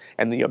ridiculous.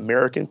 And the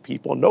American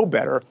people know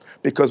better,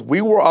 because we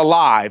were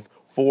alive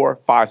 4,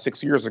 5,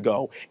 6 years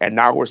ago. And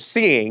now we're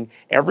seeing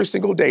every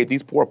single day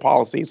these poor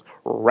policies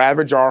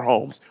ravage our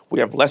homes. We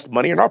have less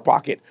money in our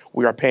pocket.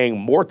 We are paying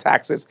more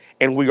taxes,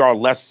 and we are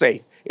less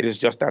safe. It is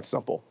just that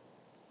simple.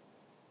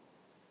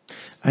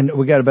 I know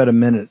we got about a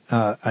minute.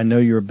 I know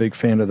you're a big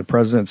fan of the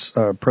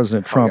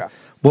President Trump. Oh, yeah.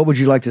 What would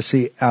you like to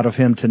see out of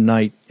him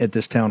tonight at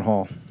this town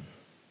hall?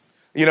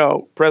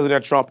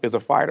 President Trump is a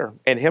fighter,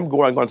 and him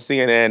going on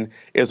CNN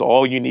is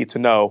all you need to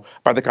know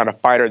about the kind of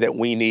fighter that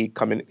we need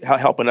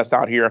helping us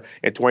out here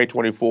in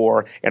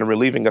 2024 and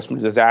relieving us from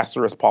the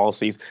disastrous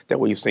policies that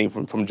we've seen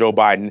from Joe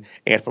Biden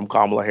and from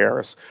Kamala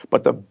Harris.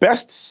 But the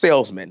best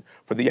salesman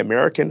for the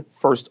America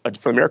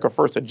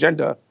First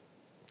agenda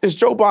is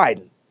Joe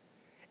Biden.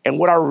 And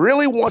what I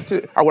really want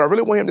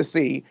him to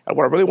see, and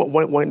what I really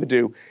want him to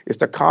do, is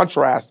to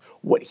contrast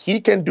what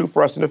he can do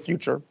for us in the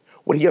future,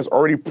 what he has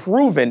already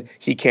proven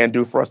he can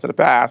do for us in the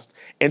past,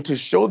 and to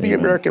show the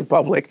American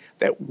public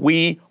that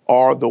we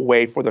are the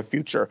way for the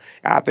future.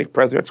 And I think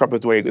President Trump is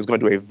going to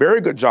do a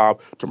very good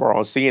job tomorrow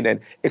on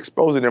CNN,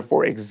 exposing them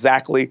for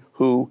exactly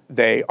who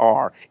they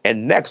are.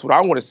 And next, what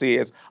I want to see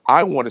is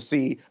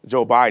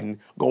Joe Biden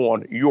go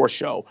on your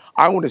show.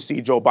 I want to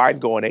see Joe Biden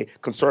go on a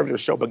conservative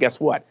show. But guess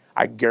what?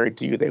 I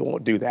guarantee you they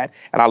won't do that.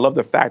 And I love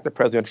the fact that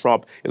President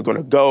Trump is going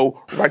to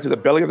go right to the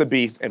belly of the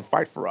beast and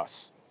fight for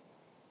us.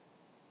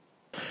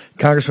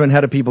 Congressman, how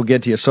do people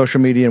get to you?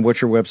 Social media, and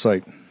what's your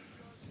website?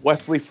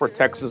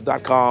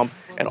 WesleyForTexas.com,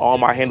 and all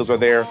my handles are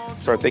there.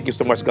 Sir, thank you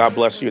so much. God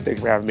bless you. Thank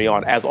you for having me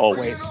on, as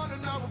always.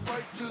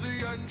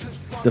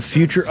 The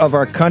future of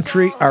our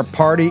country, our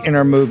party, and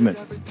our movement.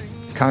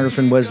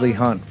 Congressman Wesley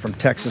Hunt from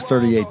Texas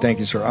 38. Thank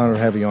you, sir. Honor to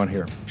have you on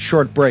here.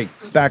 Short break.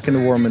 Back in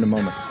the war room in a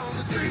moment.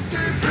 Spread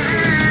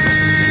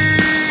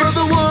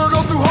the word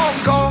all through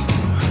Hong Kong.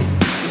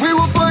 We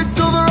will fight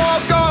till they're all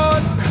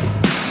gone.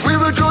 We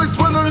rejoice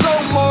when there's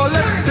no more.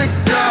 Let's take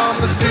down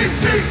the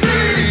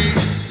CCP.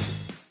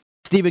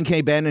 Stephen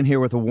K. Bannon here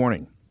with a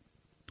warning.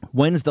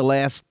 When's the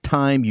last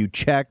time you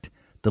checked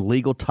the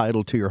legal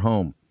title to your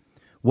home?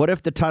 What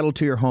if the title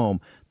to your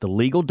home, the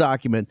legal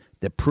document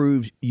that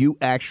proves you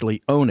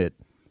actually own it,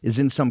 is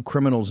in some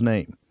criminal's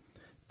name?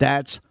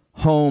 That's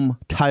home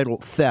title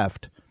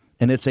theft,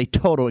 and it's a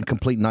total and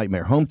complete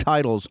nightmare. Home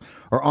titles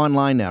are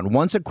online now. And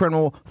once a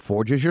criminal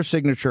forges your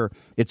signature,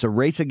 it's a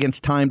race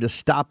against time to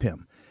stop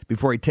him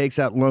before he takes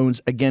out loans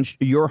against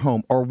your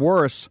home, or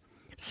worse,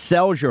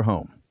 sells your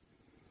home.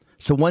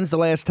 So when's the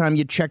last time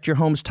you checked your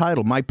home's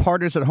title? My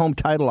partners at Home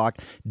Title Lock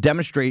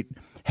demonstrate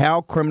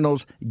how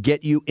criminals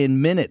get you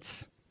in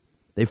minutes.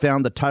 They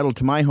found the title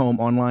to my home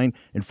online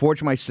and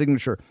forged my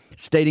signature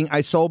stating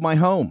I sold my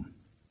home.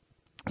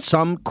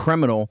 Some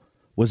criminal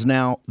was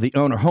now the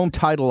owner. Home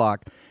Title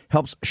Lock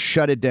helps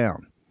shut it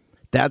down.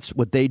 That's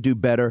what they do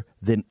better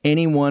than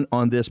anyone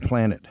on this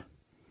planet.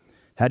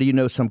 How do you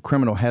know some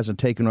criminal hasn't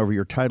taken over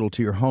your title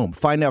to your home?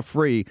 Find out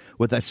free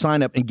with a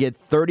sign up and get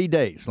 30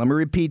 days. Let me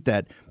repeat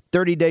that.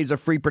 30 days of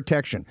free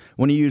protection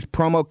when you use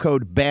promo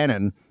code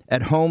Bannon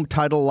at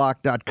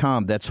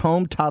HomeTitleLock.com. That's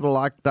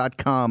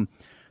HomeTitleLock.com.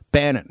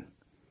 Bannon.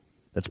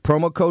 That's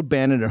promo code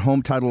Bannon at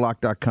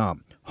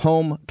HomeTitleLock.com.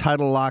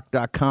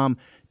 HomeTitleLock.com.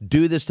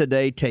 Do this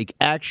today. Take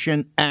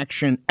action,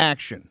 action,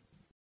 action.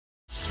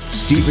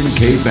 Stephen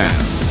K.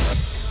 Bannon.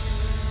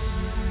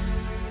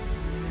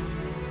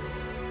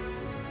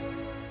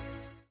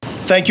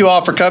 Thank you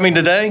all for coming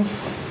today.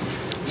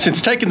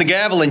 Since taking the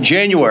gavel in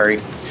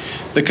January,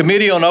 the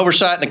Committee on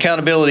Oversight and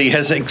Accountability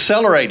has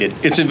accelerated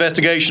its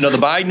investigation of the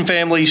Biden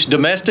family's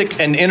domestic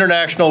and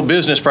international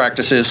business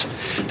practices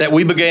that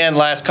we began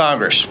last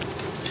Congress.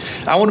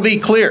 I want to be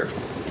clear.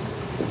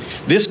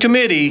 This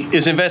committee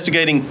is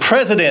investigating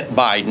President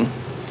Biden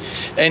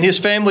and his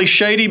family's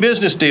shady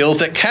business deals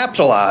that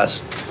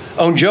capitalize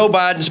on Joe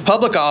Biden's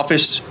public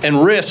office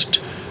and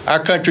risked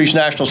our country's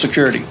national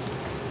security.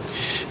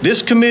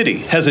 This committee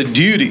has a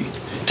duty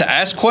to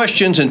ask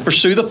questions and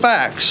pursue the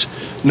facts,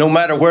 no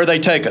matter where they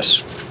take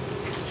us.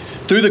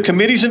 Through the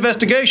committee's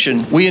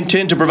investigation, we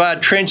intend to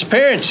provide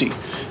transparency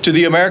to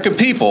the American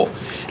people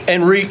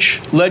and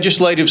reach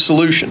legislative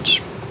solutions.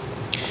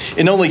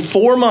 In only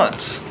 4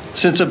 months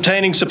since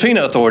obtaining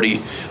subpoena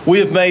authority, we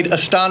have made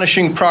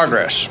astonishing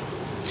progress.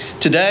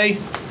 Today,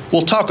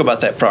 we'll talk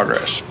about that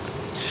progress.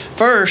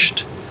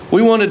 First,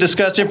 we want to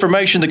discuss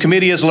information the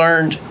committee has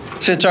learned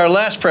since our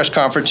last press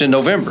conference in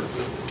November.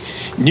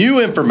 New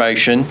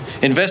information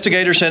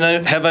investigators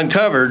have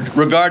uncovered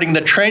regarding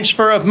the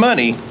transfer of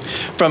money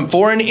from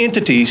foreign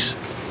entities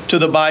to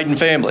the Biden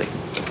family.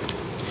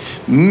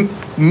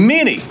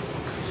 Many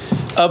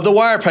of the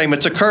wire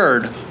payments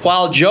occurred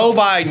while Joe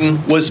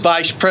Biden was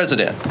vice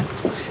president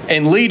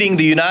and leading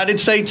the United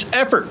States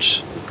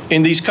efforts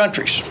in these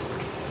countries.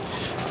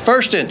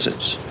 First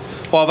instance,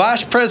 while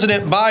Vice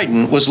President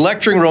Biden was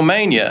lecturing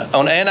Romania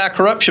on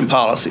anti-corruption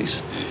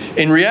policies,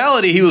 in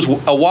reality, he was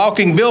a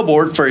walking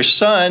billboard for his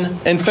son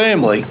and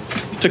family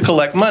to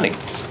collect money.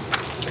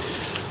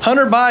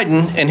 Hunter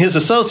Biden and his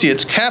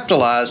associates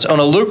capitalized on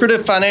a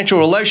lucrative financial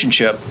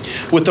relationship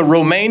with the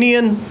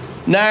Romanian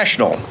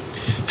national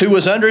who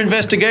was under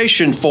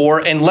investigation for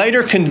and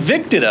later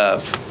convicted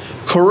of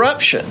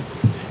corruption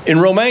in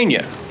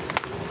Romania.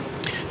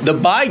 The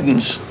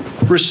Bidens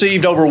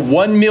received over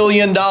 $1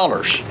 million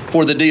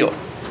for the deal.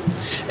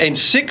 And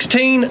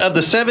 16 of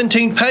the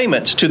 17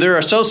 payments to their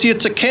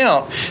associates'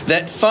 account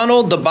that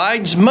funneled the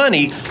Biden's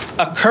money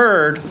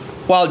occurred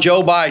while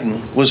Joe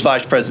Biden was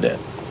vice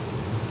president.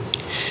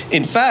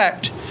 In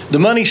fact, the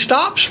money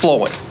stops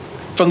flowing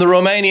from the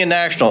Romanian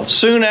national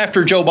soon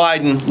after Joe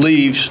Biden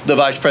leaves the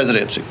vice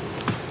presidency.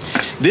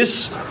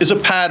 This is a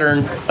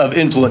pattern of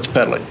influence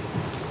peddling.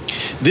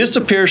 This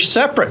appears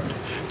separate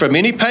from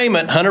any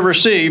payment Hunter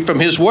received from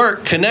his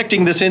work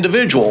connecting this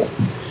individual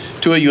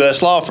to a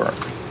U.S. law firm.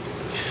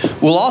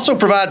 We'll also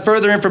provide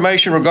further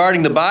information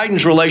regarding the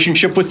Biden's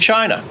relationship with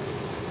China.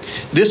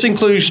 This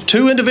includes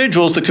 2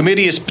 individuals the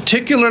committee is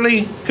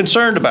particularly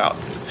concerned about.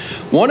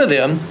 One of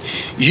them,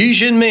 Xi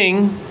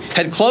Jinping,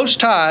 had close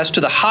ties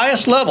to the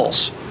highest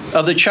levels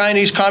of the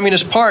Chinese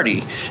Communist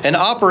Party and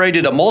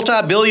operated a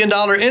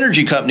multi-billion-dollar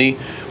energy company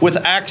with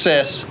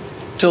access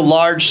to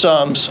large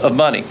sums of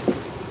money.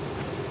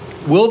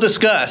 We'll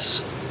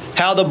discuss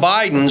how the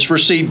Bidens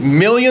received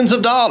millions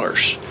of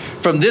dollars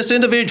from this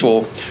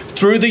individual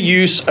through the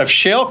use of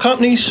shell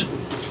companies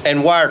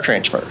and wire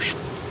transfers.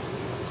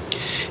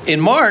 In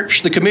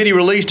March, the committee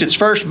released its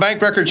first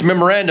bank records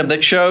memorandum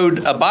that showed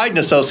a Biden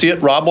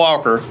associate, Rob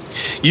Walker,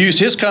 used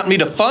his company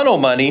to funnel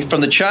money from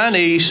the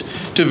Chinese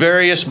to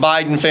various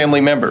Biden family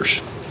members.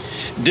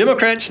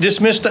 Democrats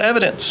dismissed the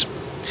evidence,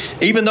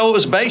 even though it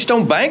was based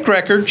on bank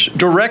records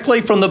directly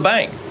from the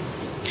bank.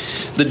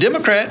 The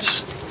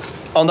Democrats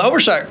on the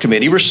Oversight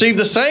Committee received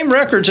the same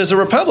records as the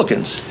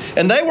Republicans,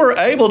 and they were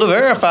able to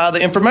verify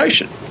the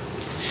information.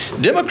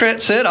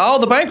 Democrats said all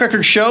the bank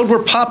records showed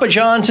were Papa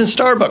John's and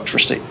Starbucks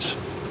receipts.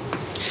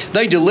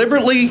 They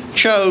deliberately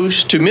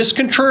chose to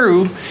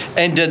misconstrue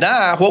and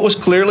deny what was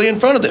clearly in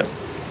front of them.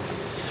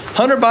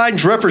 Hunter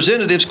Biden's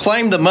representatives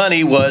claimed the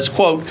money was,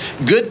 quote,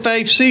 good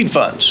faith seed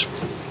funds,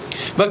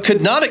 but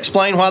could not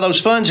explain why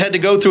those funds had to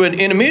go through an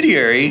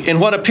intermediary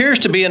in what appears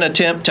to be an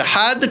attempt to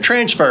hide the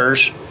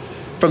transfers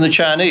from the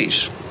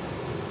Chinese.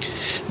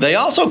 They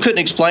also couldn't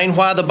explain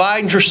why the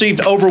Bidens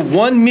received over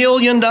 $1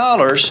 million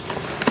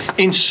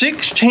in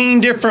 16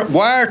 different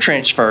wire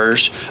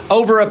transfers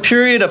over a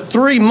period of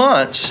 3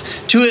 months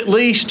to at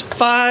least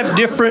 5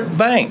 different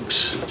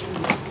banks.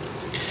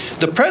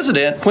 The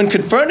president, when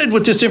confronted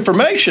with this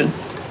information,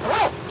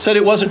 said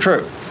it wasn't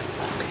true.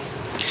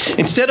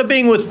 Instead of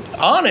being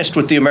honest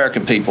with the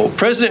American people,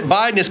 President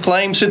Biden has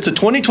claimed since the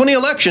 2020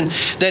 election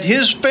that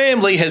his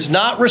family has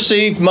not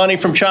received money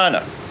from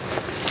China.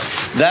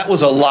 That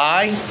was a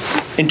lie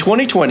in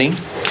 2020,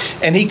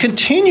 and he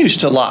continues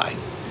to lie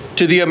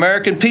to the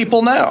American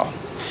people now.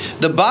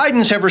 The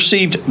Bidens have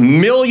received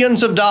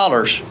millions of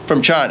dollars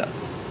from China.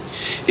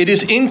 It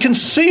is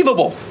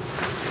inconceivable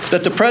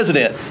that the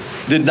president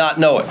did not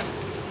know it.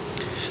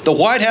 The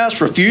White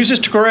House refuses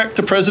to correct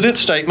the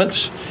president's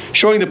statements,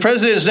 showing the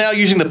president is now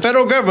using the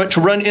federal government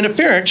to run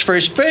interference for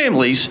his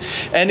family's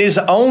and his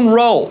own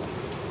role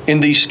in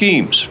these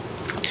schemes.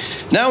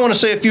 Now I want to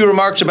say a few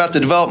remarks about the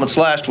developments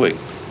last week.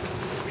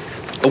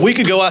 A week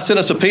ago, I sent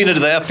a subpoena to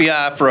the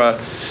FBI for a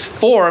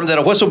form that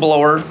a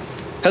whistleblower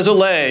has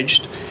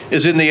alleged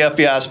is in the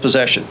FBI's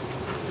possession.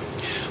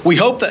 We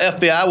hope the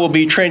FBI will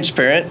be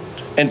transparent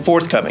and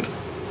forthcoming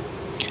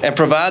and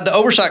provide the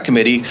Oversight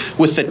Committee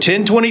with the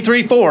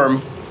 1023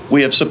 form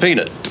we have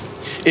subpoenaed.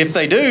 If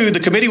they do, the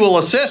committee will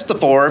assess the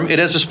form it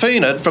has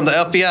subpoenaed from the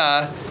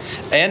FBI,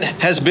 and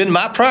has been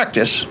my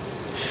practice.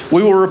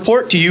 We will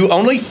report to you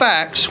only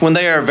facts when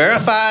they are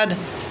verified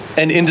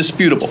and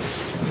indisputable.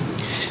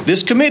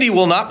 This committee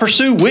will not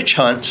pursue witch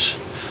hunts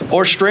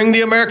or string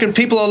the American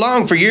people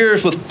along for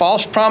years with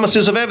false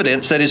promises of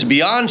evidence that is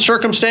beyond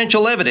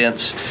circumstantial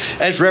evidence,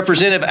 as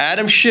Representative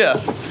Adam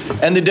Schiff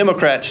and the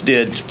Democrats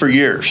did for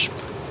years.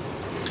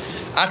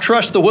 I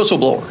trust the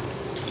whistleblower.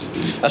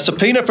 A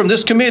subpoena from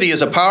this committee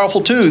is a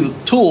powerful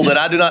tool that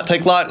I do not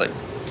take lightly.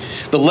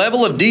 The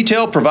level of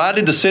detail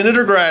provided to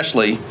Senator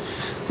Grassley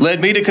led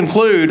me to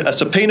conclude a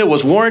subpoena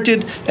was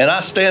warranted, and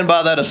I stand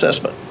by that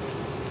assessment.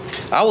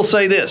 I will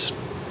say this.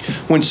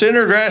 When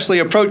Senator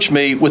Grassley approached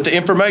me with the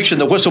information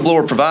the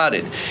whistleblower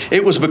provided,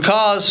 it was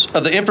because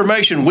of the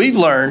information we've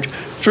learned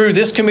through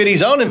this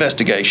committee's own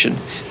investigation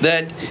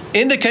that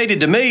indicated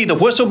to me the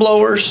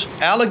whistleblower's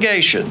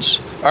allegations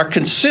are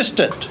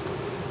consistent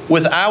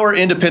with our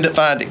independent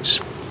findings.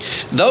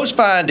 Those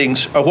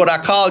findings are what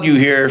I called you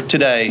here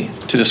today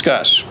to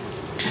discuss.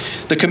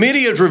 The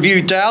committee has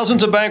reviewed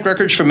thousands of bank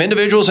records from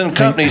individuals and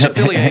companies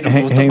affiliated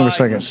with the Hang on a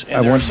Bidens. second.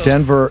 I want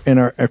Denver and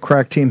our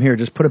crack team here.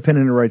 Just put a pin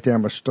in it right there.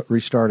 I'm going to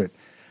restart it.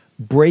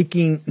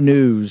 Breaking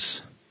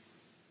news.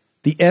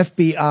 The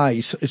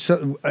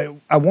FBI.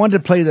 I wanted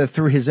to play that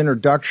through his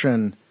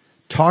introduction,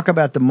 talk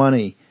about the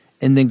money,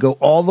 and then go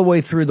all the way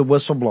through the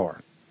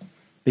whistleblower.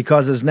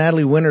 Because as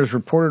Natalie Winters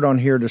reported on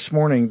here this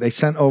morning, they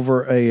sent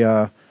over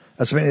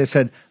something that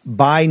said,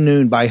 by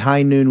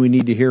high noon, we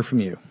need to hear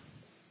from you.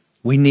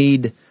 We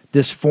need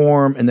this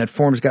form, and that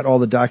form's got all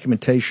the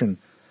documentation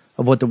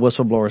of what the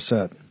whistleblower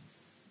said.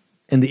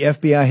 And the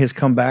FBI has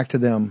come back to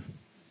them,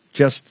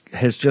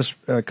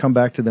 come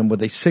back to them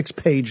with a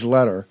 6-page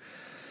letter.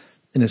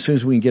 And as soon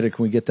as we can get it,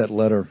 can we get that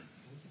letter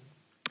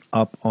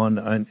up on,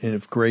 and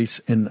if Grace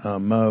and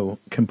Mo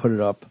can put it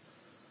up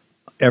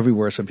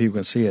everywhere so people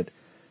can see it.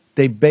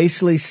 They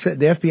basically said,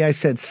 the FBI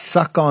said,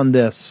 suck on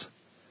this.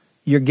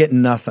 You're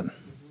getting nothing.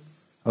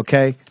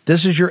 Okay?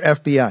 This is your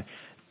FBI.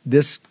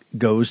 This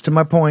goes to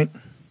my point.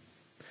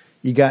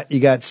 You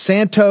got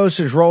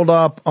Santos is rolled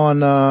up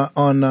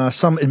on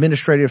some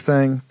administrative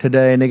thing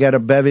today, and they got a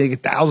bevy,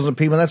 thousands of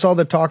people, and that's all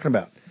they're talking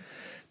about.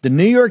 The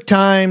New York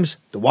Times,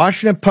 the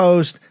Washington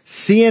Post,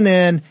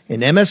 CNN,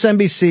 and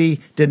MSNBC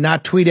did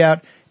not tweet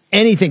out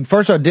anything.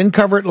 First of all, didn't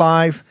cover it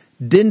live,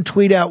 didn't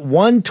tweet out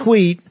one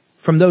tweet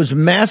from those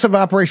massive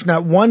operations,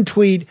 not one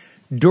tweet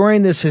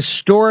during this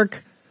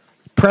historic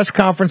press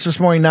conference this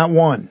morning, not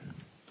one.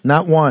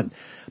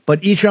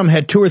 But each of them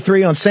had 2 or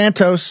 3 on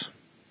Santos.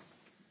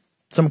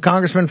 Some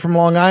congressman from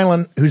Long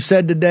Island who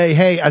said today,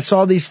 hey, I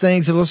saw these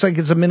things. It looks like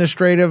it's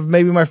administrative.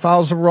 Maybe my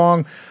files are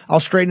wrong. I'll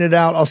straighten it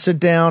out. I'll sit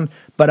down.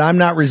 But I'm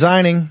not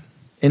resigning,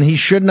 and he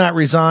should not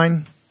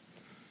resign.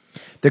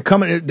 They're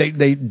coming.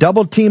 They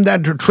double team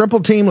that,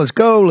 triple team. Let's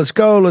go.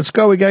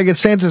 We got to get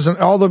Santos and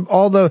all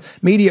the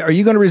media. Are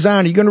you going to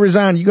resign? Are you going to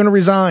resign? Are you going to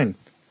resign?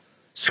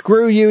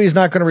 Screw you. He's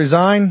not going to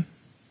resign.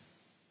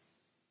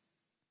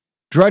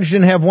 Drudge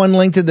didn't have one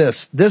link to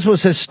this. This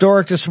was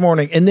historic this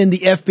morning. And then the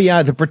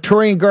FBI, the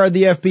Praetorian Guard of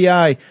the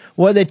FBI,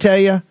 what did they tell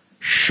you?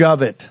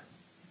 Shove it.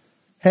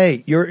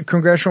 Hey, your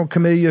congressional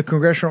committee, your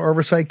congressional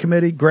oversight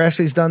committee,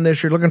 Grassley's done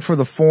this. You're looking for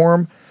the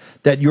form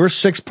that your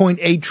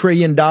 $6.8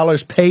 trillion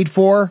paid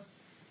for.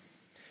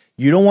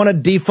 You don't want to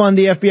defund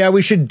the FBI.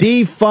 We should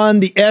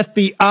defund the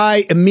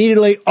FBI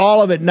immediately,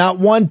 all of it, not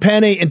one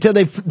penny until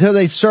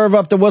they serve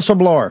up the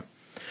whistleblower,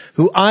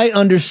 who I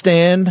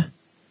understand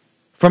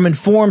from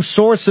informed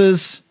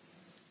sources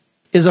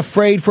is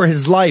afraid for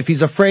his life.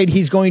 He's afraid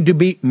he's going to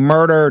be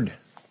murdered.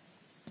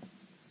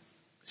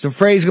 He's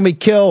afraid he's going to be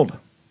killed.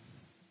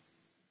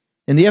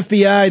 And the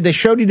FBI, they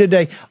showed you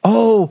today,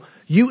 oh,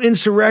 you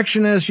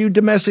insurrectionists, you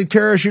domestic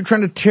terrorists, you're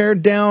trying to tear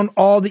down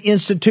all the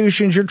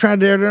institutions. You're trying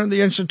to tear down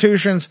the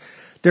institutions.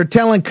 They're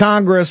telling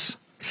Congress,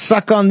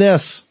 suck on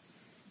this.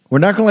 We're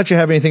not going to let you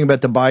have anything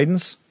about the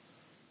Bidens.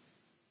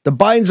 The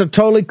Bidens are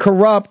totally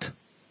corrupt,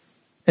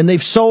 and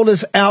they've sold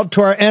us out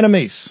to our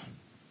enemies.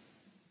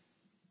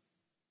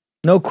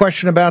 No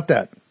question about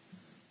that.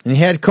 And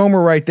you had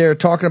Comer right there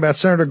talking about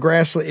Senator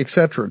Grassley,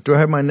 etc. Do I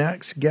have my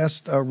next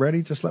guest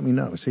ready? Just let me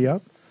know. Is he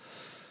up?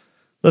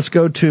 Let's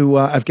go to.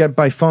 I've got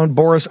by phone,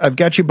 Boris. I've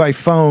got you by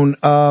phone.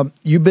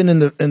 You've been in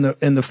the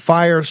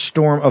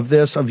firestorm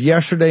of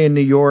yesterday in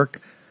New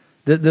York.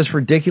 This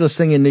ridiculous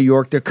thing in New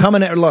York. They're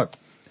coming at. Look,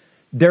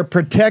 they're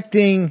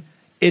protecting.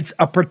 It's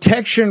a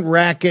protection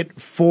racket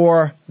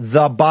for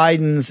the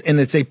Bidens, and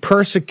it's a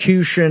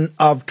persecution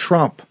of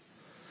Trump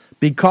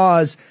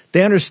because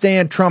they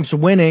understand Trump's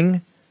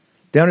winning.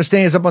 They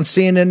understand he's up on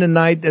CNN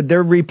tonight.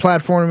 They're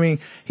replatforming.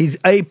 He's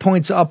 8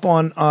 points up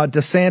on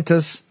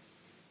DeSantis.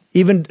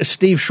 Even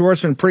Steve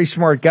Schwarzman, pretty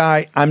smart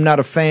guy. I'm not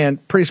a fan.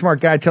 Pretty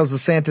smart guy tells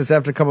DeSantis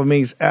after a couple of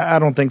meetings, I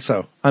don't think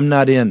so. I'm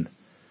not in.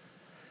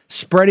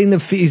 Spreading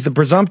he's the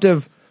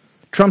presumptive,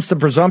 Trump's the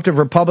presumptive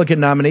Republican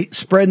nominee,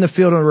 spreading the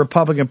field in the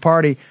Republican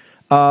Party,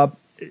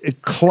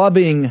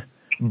 clubbing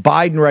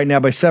Biden right now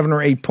by 7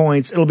 or 8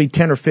 points. It'll be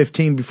 10 or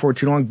 15 before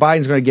too long.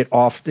 Biden's going to get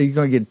off. He's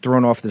going to get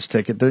thrown off this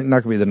ticket. They're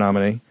not going to be the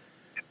nominee.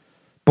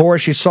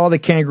 Boris, you saw the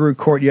kangaroo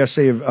court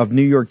yesterday of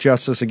New York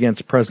justice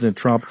against President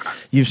Trump.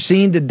 You've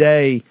seen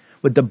today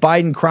with the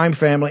Biden crime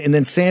family, and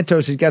then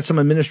Santos, he's got some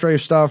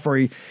administrative stuff, or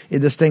he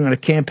did this thing on a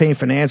campaign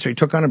finance, or he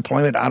took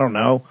unemployment, I don't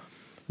know.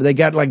 They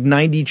got like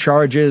 90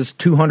 charges,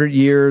 200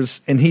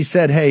 years, and he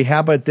said, hey, how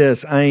about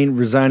this? I ain't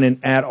resigning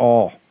at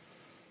all.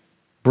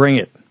 Bring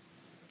it.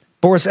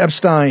 Boris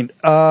Epstein,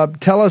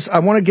 tell us, I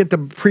want to get the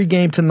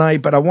pregame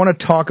tonight, but I want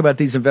to talk about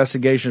these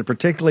investigations,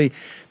 particularly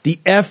the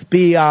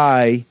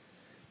FBI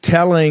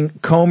telling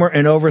Comer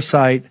and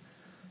Oversight,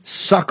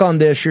 suck on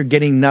this, you're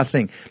getting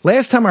nothing.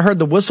 Last time I heard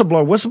the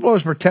whistleblower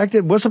is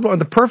protected.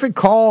 The perfect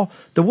call,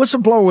 the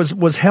whistleblower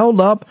was held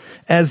up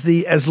as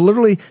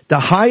literally the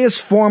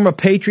highest form of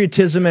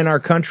patriotism in our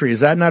country.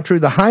 Is that not true?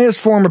 The highest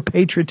form of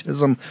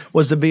patriotism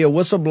was to be a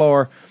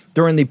whistleblower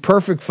during the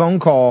perfect phone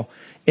call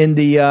in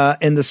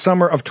the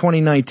summer of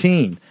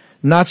 2019.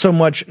 Not so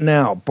much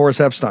now. Boris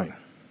Epstein.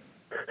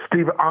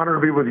 Steve, honored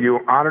to be with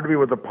you, honored to be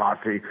with the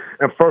posse.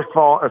 And first of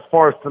all, as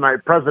far as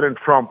tonight, President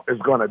Trump is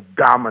going to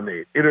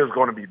dominate. It is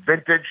going to be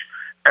vintage.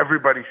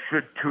 Everybody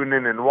should tune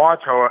in and watch,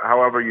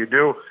 however you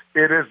do.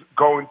 It is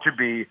going to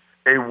be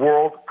a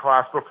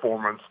world-class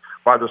performance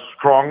by the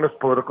strongest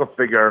political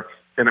figure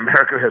in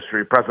American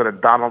history, President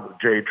Donald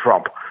J.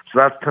 Trump. So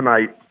that's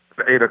tonight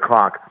at 8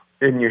 o'clock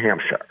in New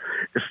Hampshire.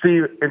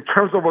 Steve, in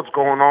terms of what's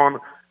going on,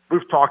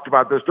 we've talked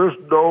about this. There's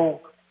no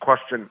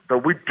question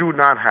that we do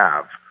not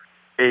have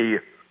a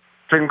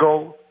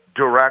single,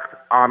 direct,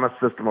 honest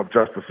system of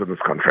justice in this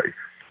country.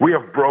 We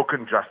have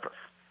broken justice.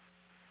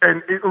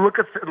 And look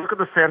at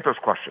the Santos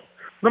question.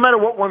 No matter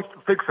what one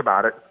thinks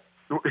about it,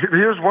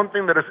 here's one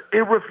thing that is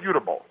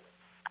irrefutable.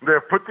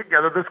 They've put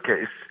together this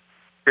case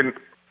in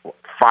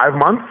 5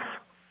 months.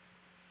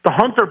 The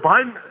Hunter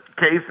Biden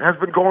case has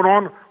been going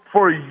on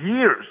for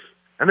years,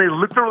 and they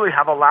literally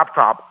have a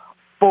laptop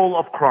full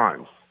of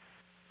crimes,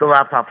 the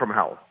laptop from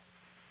hell.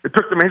 It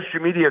took the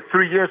mainstream media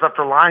 3 years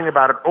after lying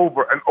about it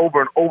over and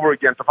over and over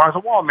again to find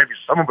out, well, maybe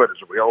some of it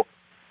is real.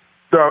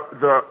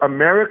 The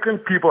American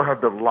people have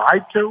been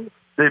lied to,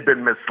 they've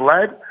been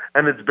misled,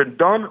 and it's been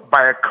done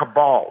by a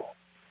cabal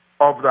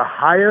of the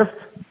highest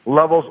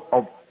levels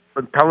of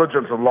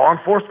intelligence and law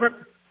enforcement,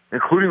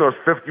 including those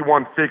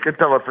 51 fake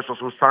intel officials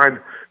who signed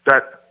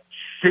that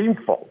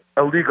shameful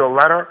illegal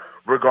letter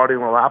regarding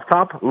the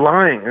laptop,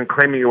 lying and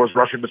claiming it was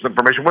Russian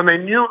disinformation when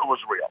they knew it was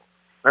real.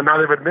 And now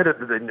they've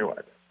admitted that they knew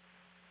it.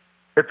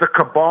 It's a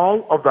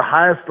cabal of the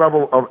highest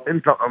level of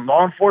intel and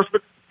law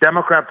enforcement,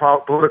 Democrat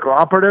political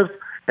operatives,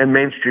 and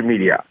mainstream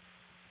media.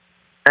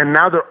 And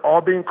now they're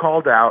all being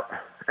called out.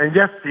 And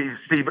yes,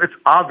 Steve, it's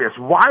obvious.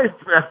 Why is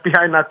the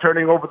FBI not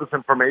turning over this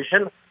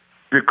information?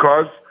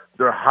 Because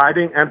they're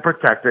hiding and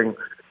protecting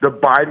the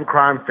Biden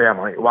crime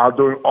family while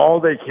doing all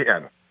they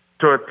can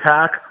to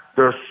attack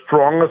their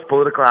strongest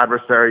political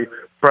adversary,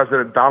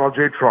 President Donald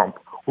J. Trump,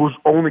 who's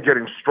only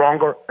getting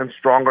stronger and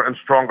stronger and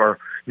stronger.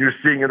 You're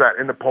seeing that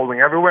in the polling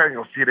everywhere, and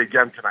you'll see it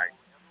again tonight.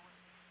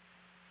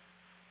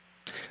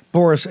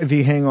 Boris, if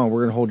you hang on,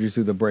 we're going to hold you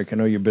through the break. I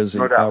know you're busy.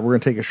 No doubt. We're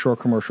going to take a short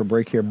commercial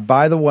break here.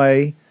 By the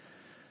way,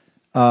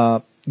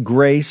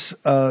 Grace,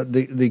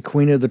 the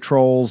Queen of the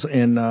Trolls,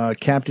 and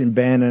Captain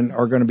Bannon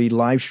are going to be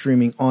live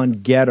streaming on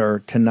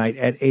Getter tonight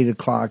at 8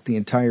 o'clock. The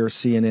entire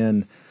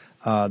CNN,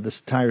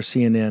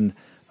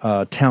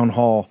 town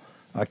hall.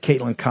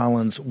 Caitlin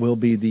Collins will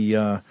be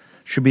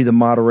should be the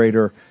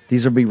moderator.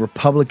 These will be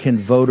Republican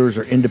voters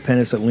or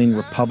independents that lean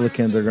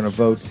Republican. They're going to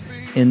vote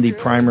in the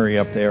primary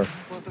up there.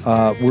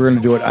 We're going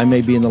to do it. I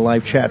may be in the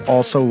live chat.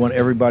 Also, want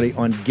everybody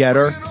on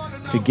Getter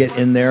to get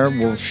in there.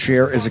 We'll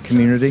share as a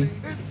community.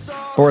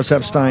 Boris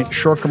Epstein,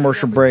 short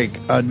commercial break.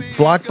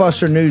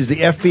 Blockbuster news. The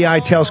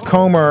FBI tells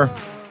Comer,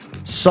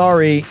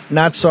 sorry,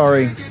 not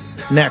sorry.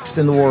 Next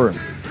in the War Room.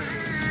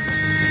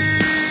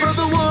 Spread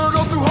the word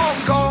all through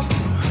Hong Kong.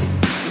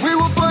 We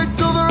will fight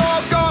till they're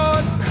all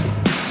gone.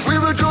 We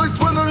rejoice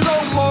when there's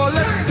no more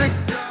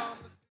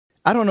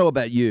I don't know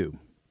about you.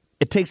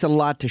 It takes a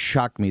lot to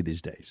shock me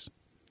these days.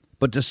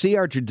 But to see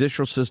our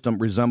judicial system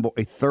resemble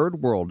a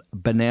third world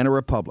banana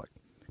republic,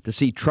 to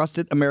see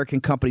trusted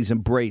American companies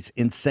embrace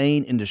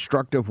insane and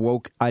destructive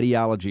woke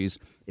ideologies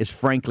is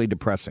frankly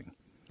depressing.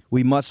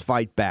 We must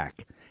fight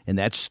back, and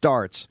that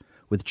starts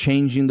with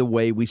changing the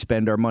way we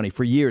spend our money.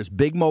 For years,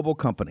 big mobile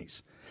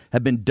companies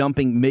have been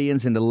dumping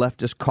millions into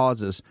leftist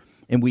causes,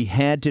 and we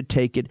had to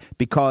take it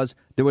because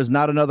there was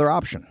not another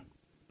option.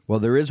 Well,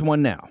 there is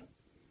one now.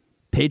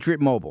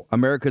 Patriot Mobile,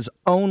 America's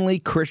only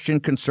Christian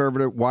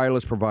conservative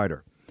wireless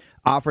provider,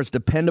 offers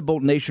dependable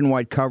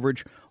nationwide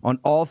coverage on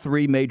all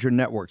three major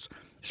networks,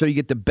 so you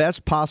get the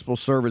best possible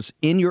service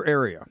in your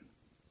area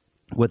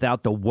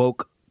without the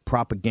woke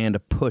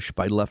propaganda push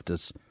by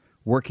leftists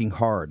working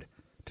hard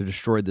to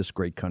destroy this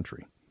great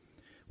country.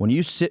 When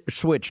you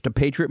switch to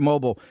Patriot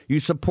Mobile, you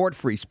support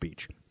free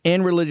speech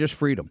and religious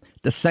freedom,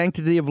 the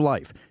sanctity of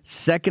life,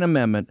 Second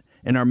Amendment,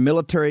 and our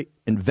military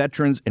and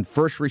veterans and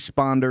first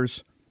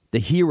responders, the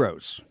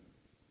heroes.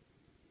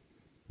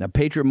 Now,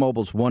 Patriot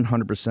Mobile's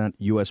 100%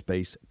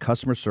 U.S.-based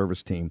customer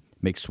service team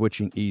makes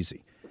switching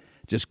easy.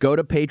 Just go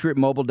to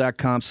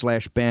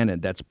patriotmobile.com/Bannon.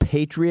 That's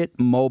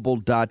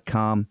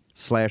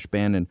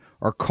patriotmobile.com/Bannon.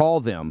 Or call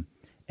them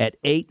at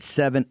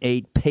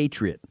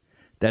 878-PATRIOT.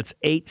 That's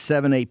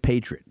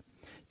 878-PATRIOT.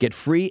 Get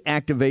free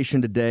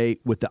activation today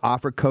with the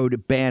offer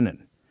code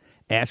Bannon.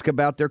 Ask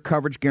about their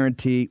coverage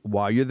guarantee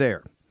while you're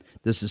there.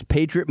 This is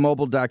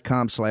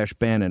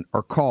patriotmobile.com/Bannon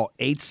or call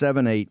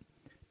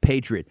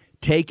 878-PATRIOT.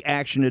 Take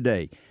action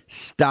today.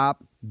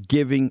 Stop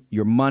giving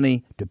your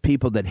money to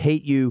people that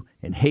hate you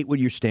and hate what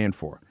you stand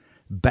for.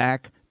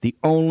 Back the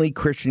only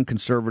Christian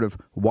conservative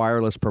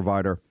wireless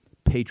provider,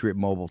 Patriot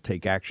Mobile.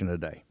 Take action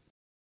today.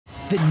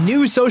 The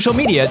new social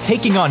media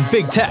taking on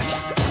big tech,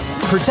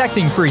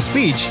 protecting free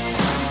speech,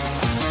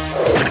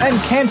 and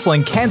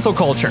canceling cancel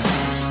culture.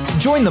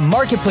 Join the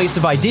marketplace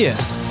of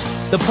ideas.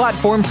 The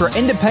platform for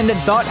independent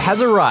thought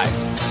has arrived.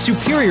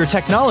 Superior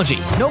technology.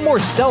 No more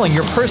selling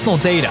your personal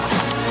data.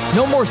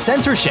 No more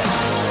censorship.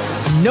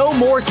 No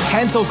more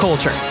cancel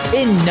culture.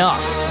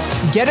 Enough.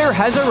 Getter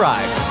has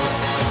arrived.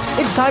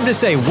 It's time to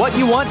say what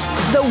you want,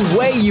 the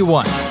way you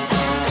want.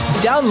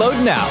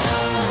 Download now.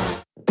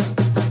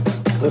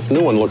 This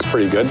new one looks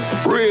pretty good.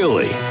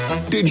 Really?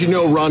 Did you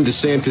know Ron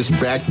DeSantis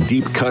backed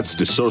deep cuts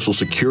to Social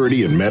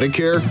Security and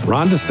Medicare?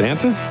 Ron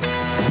DeSantis?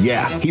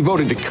 Yeah, he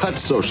voted to cut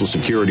Social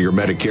Security or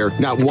Medicare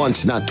not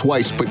once, not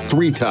twice, but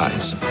 3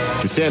 times.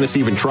 DeSantis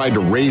even tried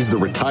to raise the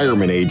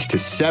retirement age to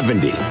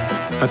 70.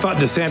 I thought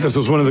DeSantis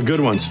was one of the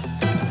good ones,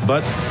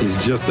 but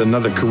he's just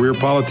another career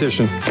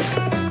politician.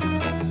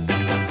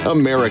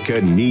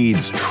 America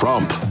needs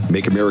Trump.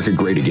 Make America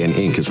Great Again,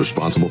 Inc. is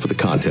responsible for the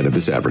content of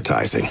this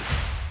advertising.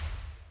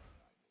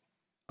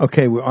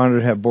 Okay, we're honored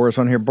to have Boris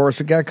on here. Boris,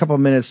 we've got a couple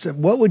of minutes.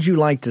 What would you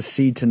like to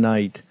see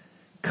tonight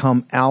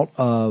come out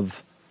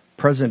of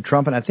President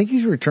Trump? And I think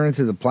he's returning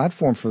to the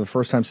platform for the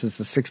first time since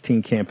the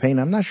 2016 campaign.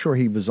 I'm not sure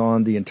he was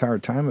on the entire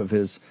time of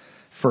his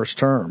first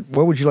term.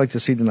 What would you like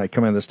to see tonight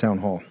come out of this town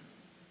hall?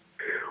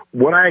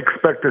 What I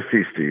expect to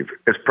see, Steve,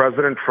 is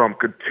President Trump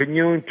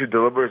continuing to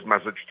deliver his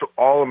message to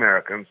all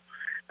Americans.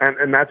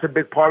 And that's a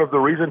big part of the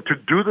reason to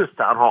do this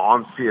town hall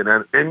on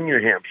CNN in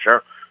New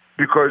Hampshire,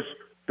 because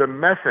the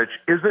message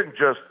isn't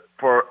just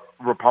for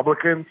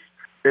Republicans.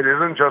 It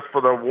isn't just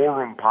for the War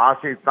Room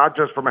posse. It's not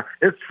just for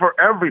it's for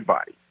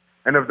everybody.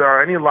 And if there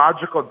are any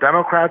logical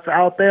Democrats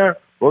out there,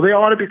 well, they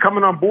ought to be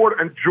coming on board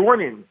and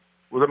joining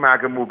with the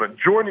MAGA movement,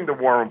 joining the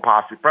War Room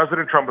posse.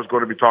 President Trump is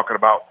going to be talking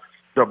about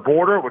the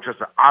border, which is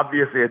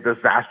obviously a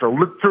disaster,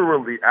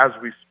 literally as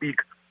we speak,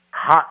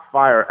 hot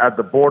fire at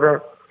the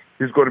border.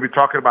 He's going to be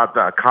talking about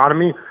the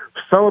economy,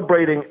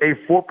 celebrating a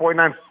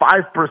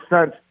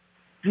 4.95%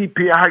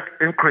 CPI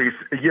increase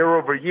year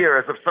over year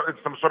as if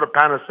it's some sort of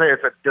panacea.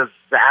 It's a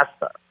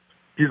disaster.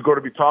 He's going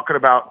to be talking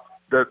about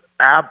the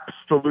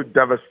absolute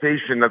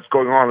devastation that's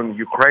going on in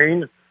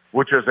Ukraine,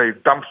 which is a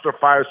dumpster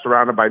fire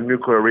surrounded by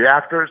nuclear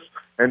reactors,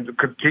 and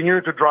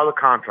continuing to draw the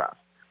contrast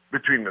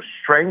between the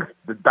strength,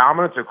 the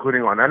dominance,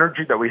 including on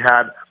energy, that we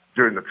had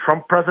during the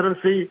Trump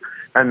presidency,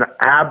 and the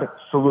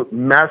absolute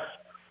mess,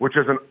 which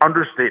is an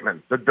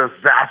understatement, the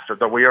disaster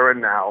that we are in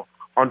now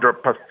under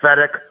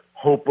pathetic,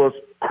 hopeless,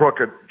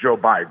 crooked Joe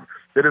Biden.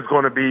 It is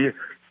going to be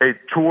a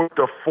tour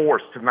de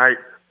force tonight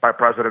by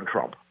President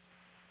Trump.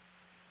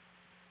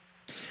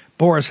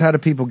 Boris, how do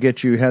people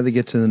get you? How do they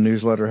get to the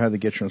newsletter? How do they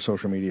get you on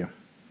social media?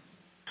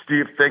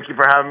 Steve, thank you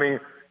for having me.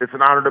 It's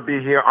an honor to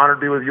be here. Honor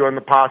to be with you on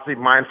the posse.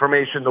 My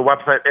information, the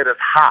website, it is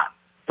hot.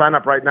 Sign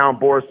up right now on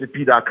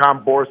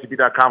boriscp.com.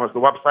 boriscp.com is the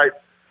website.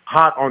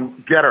 Hot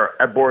on Getter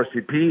at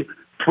boriscp.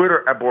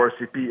 Twitter at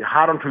boriscp.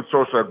 Hot on Truth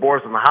Social at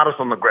Boris, and the hottest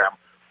on the gram,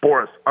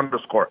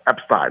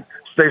 Boris_Epstein.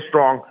 Stay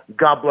strong.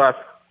 God bless.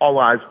 All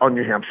eyes on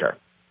New Hampshire.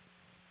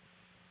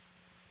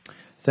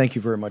 Thank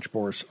you very much,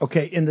 Boris.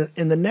 Okay, in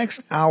the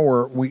next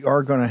hour, I'm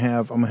going to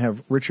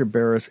have Richard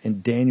Barris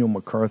and Daniel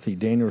McCarthy.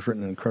 Daniel's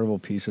written an incredible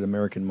piece at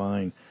American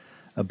Mind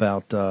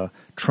about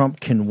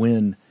Trump can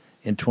win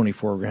in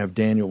 24. We're going to have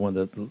Daniel, one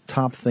of the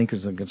top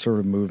thinkers in the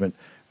conservative movement,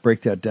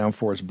 break that down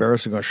for us.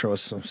 Barris is going to show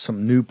us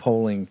some new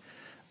polling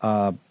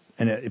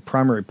and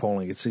primary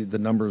polling. You see the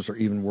numbers are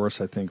even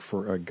worse, I think,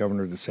 for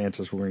Governor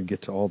DeSantis. We're going to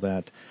get to all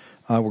that.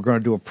 We're going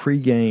to do a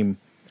pregame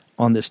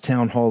on this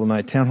town hall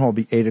tonight. Town hall will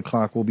be 8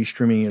 o'clock. We'll be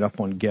streaming it up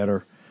on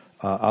Getter.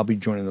 I'll be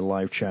joining the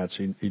live chat,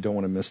 so you don't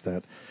want to miss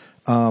that.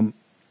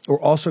 We're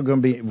also going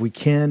to be, if we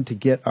can, to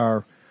get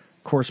our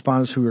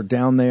correspondents who are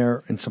down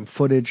there and some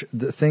footage.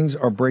 The things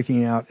are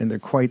breaking out, and they're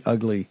quite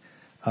ugly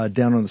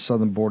down on the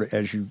southern border,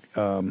 as you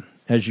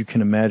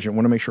can imagine. I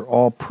want to make sure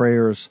all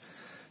prayers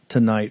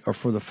tonight are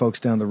for the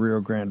folks down the Rio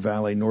Grande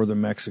Valley,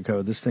 northern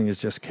Mexico. This thing is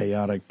just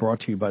chaotic,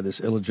 brought to you by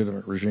this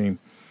illegitimate regime.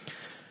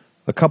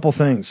 A couple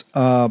things.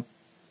 The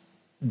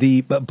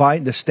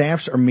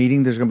staffs are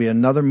meeting. There's going to be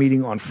another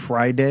meeting on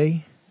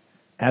Friday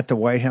at the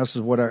White House,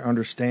 is what I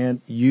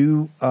understand.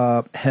 You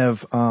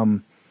have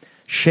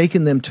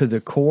shaken them to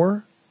the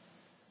core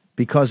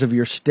because of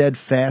your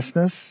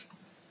steadfastness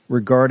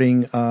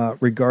regarding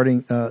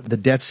the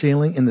debt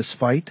ceiling in this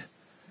fight.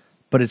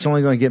 But it's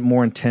only going to get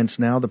more intense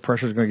now. The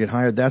pressure is going to get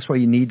higher. That's why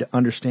you need to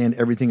understand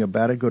everything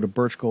about it. Go to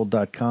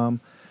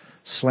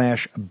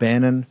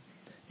birchgold.com/Bannon.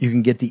 You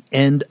can get the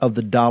end of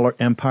the dollar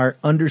empire.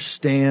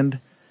 Understand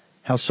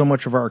how so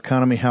much of our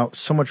economy, how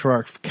so much of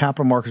our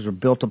capital markets are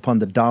built upon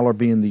the dollar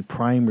being the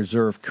prime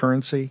reserve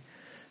currency.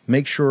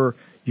 Make sure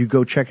you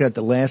go check it out.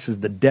 The last is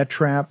The Debt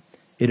Trap.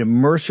 It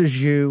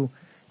immerses you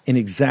in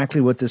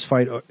exactly what this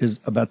fight is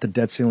about the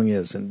debt ceiling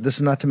is. And this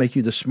is not to make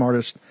you the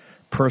smartest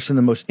person,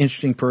 the most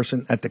interesting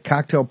person at the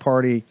cocktail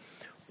party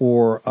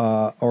or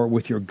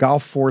with your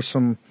golf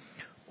foursome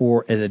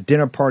or at a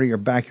dinner party or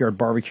backyard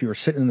barbecue or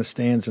sitting in the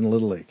stands in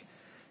Little League.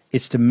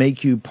 It's to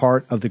make you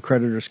part of the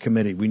creditors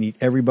committee. We need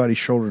everybody's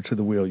shoulder to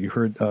the wheel. You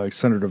heard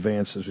Senator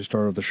Vance as we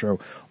started the show.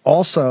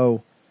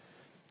 Also,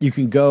 you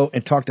can go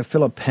and talk to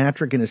Philip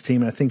Patrick and his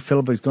team. And I think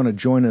Philip is going to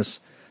join us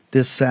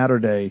this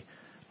Saturday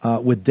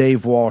with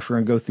Dave Walsh. We're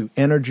going to go through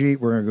energy.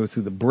 We're going to go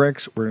through the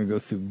BRICS. We're going to go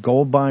through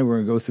gold buying. We're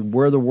going to go through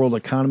where the world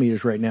economy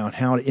is right now and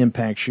how it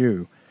impacts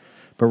you.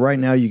 But right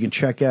now, you can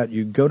check out,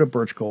 you go to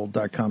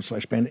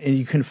birchgold.com/Bannon, and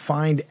you can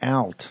find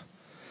out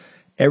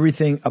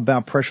everything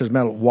about precious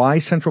metal, why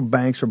central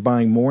banks are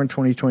buying more in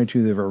 2022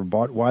 than they've ever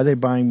bought, why they're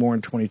buying more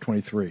in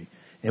 2023,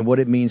 and what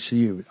it means to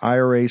you.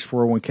 IRAs,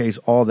 401ks,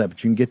 all that,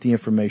 but you can get the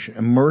information.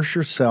 Immerse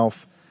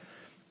yourself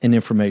in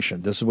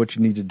information. This is what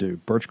you need to do.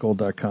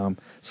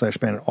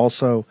 birchgold.com/Bannon.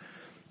 Also,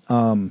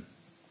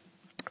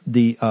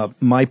 the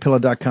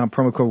mypillow.com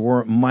promo code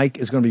WAR. Mike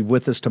is going to be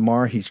with us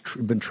tomorrow. He's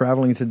been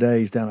traveling today.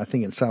 He's down, I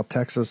think, in South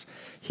Texas.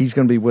 He's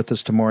going to be with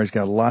us tomorrow. He's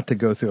got a lot to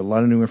go through, a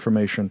lot of new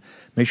information.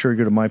 Make sure you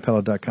go to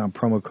mypillow.com,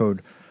 promo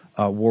code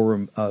War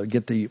Room. You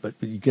get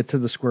to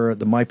the square,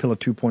 the MyPillow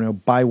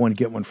 2.0, buy one,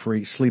 get one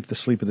free, sleep the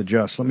sleep of the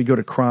just. Let me go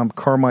to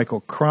Carmichael.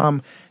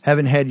 Crom,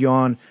 haven't had you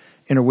on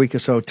in a week or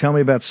so. Tell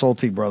me about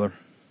Solti, brother.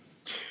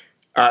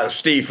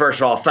 Steve, first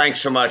of all, thanks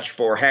so much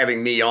for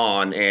having me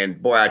on. And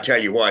boy, I tell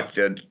you what,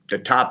 the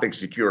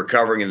topics that you are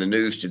covering in the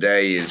news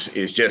today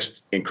is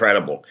just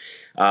incredible.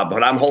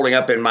 What I'm holding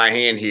up in my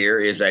hand here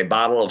is a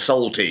bottle of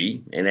Soul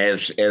Tea. And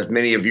as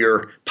many of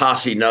your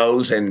posse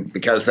knows, and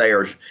because they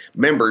are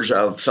members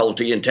of Soul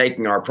Tea and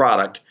taking our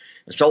product,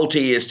 Soul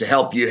Tea is to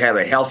help you have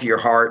a healthier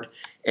heart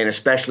and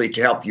especially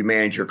to help you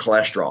manage your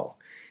cholesterol.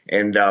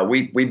 And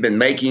we've been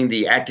making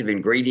the active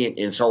ingredient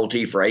in Soul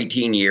Tea for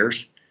 18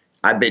 years.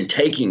 I've been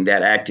taking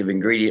that active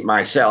ingredient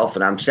myself,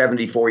 and I'm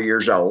 74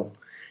 years old,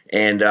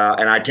 and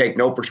I take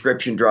no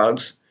prescription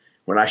drugs.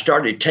 When I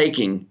started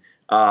taking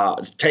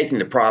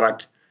the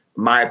product,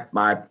 my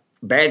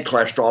bad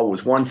cholesterol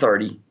was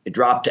 130. It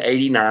dropped to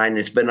 89.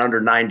 It's been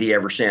under 90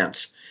 ever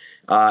since.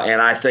 And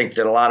I think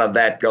that a lot of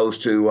that goes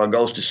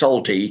to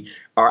Soul Tea.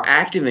 Our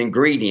active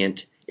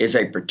ingredient is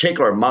a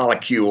particular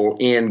molecule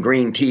in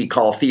green tea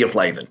called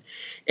theaflavin,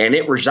 and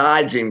it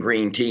resides in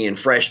green tea and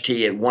fresh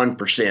tea at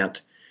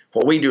 1%.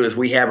 What we do is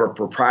we have a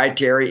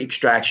proprietary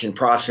extraction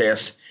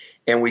process,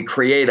 and we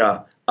create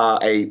a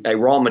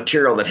raw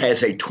material that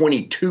has a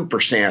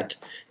 22%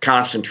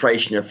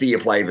 concentration of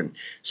theaflavin.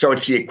 So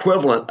it's the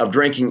equivalent of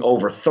drinking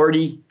over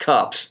 30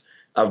 cups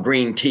of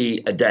green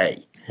tea a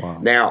day. Wow.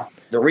 Now,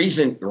 the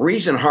reason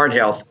heart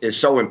health is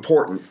so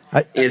important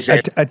is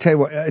that I tell you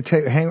what.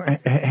 Hang on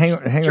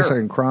a Sure.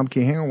 second, Crom.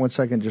 Can you hang on 1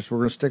 second? We're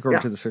going to stick over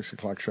to the 6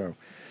 o'clock show.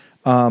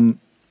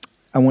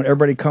 I want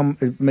everybody to come.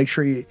 Make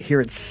sure you're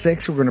here at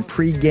 6. We're going to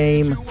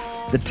pregame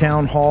the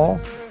town hall.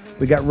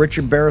 We got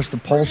Richard Barris, the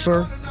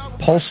pollster.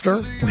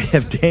 We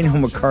have Daniel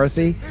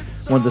McCarthy,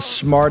 one of the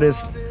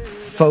smartest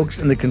folks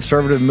in the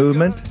conservative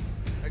movement.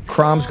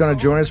 Crom's going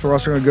to join us. We're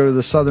also going to go to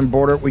the southern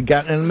border. We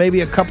got, and maybe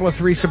a couple of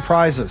 3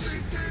 surprises.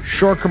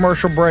 Short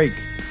commercial break.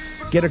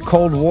 Get a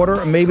cold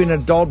water and maybe an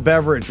adult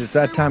beverage. It's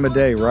that time of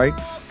day, right?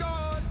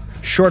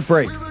 Short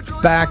break.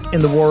 Back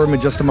in the War Room in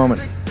just a moment.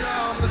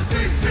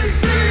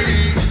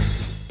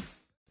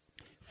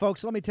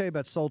 Folks, let me tell you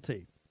about Soul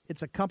Tea.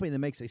 It's a company that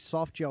makes a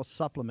soft gel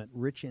supplement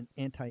rich in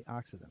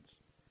antioxidants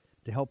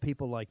to help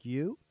people like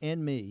you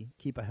and me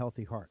keep a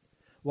healthy heart.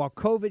 While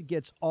COVID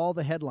gets all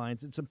the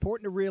headlines, it's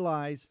important to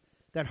realize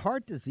that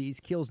heart disease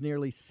kills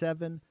nearly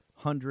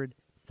 700,000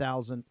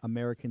 100,000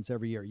 Americans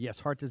every year. Yes,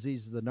 heart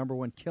disease is the number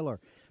one killer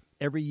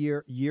every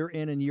year, year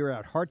in and year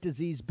out. Heart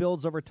disease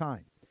builds over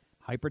time.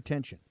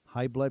 Hypertension,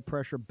 high blood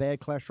pressure, bad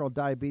cholesterol,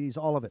 diabetes,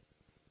 all of it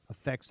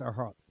affects our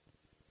heart.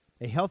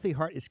 A healthy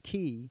heart is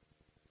key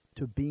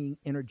to being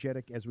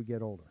energetic as we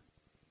get older.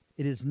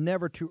 It is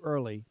never too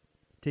early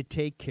to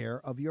take care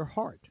of your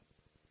heart.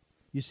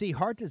 You see,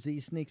 heart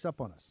disease sneaks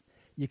up on us.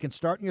 You can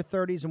start in your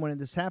 30s, and when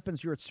this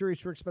happens, you're at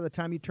serious risk by the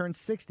time you turn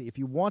 60. If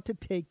you want to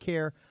take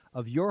care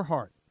of your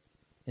heart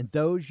and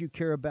those you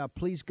care about,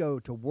 please go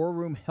to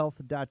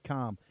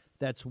warroomhealth.com.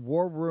 That's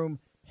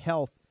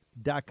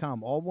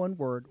warroomhealth.com. All one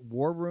word,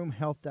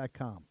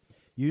 warroomhealth.com.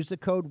 Use the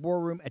code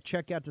WARROOM at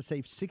checkout to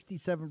save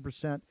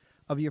 67%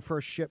 of your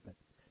first shipment.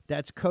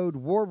 That's code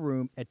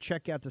WARROOM at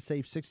checkout to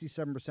save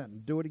 67%.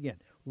 And do it again.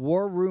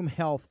 War Room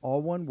Health,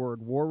 all one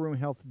word,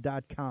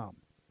 warroomhealth.com.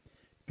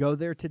 Go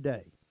there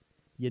today.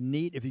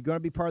 If you're going to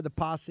be part of the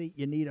posse,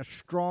 you need a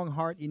strong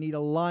heart. You need a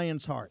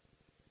lion's heart.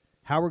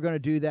 How we're going to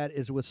do that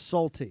is with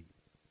Solti.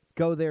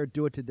 Go there,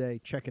 do it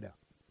today. Check it out.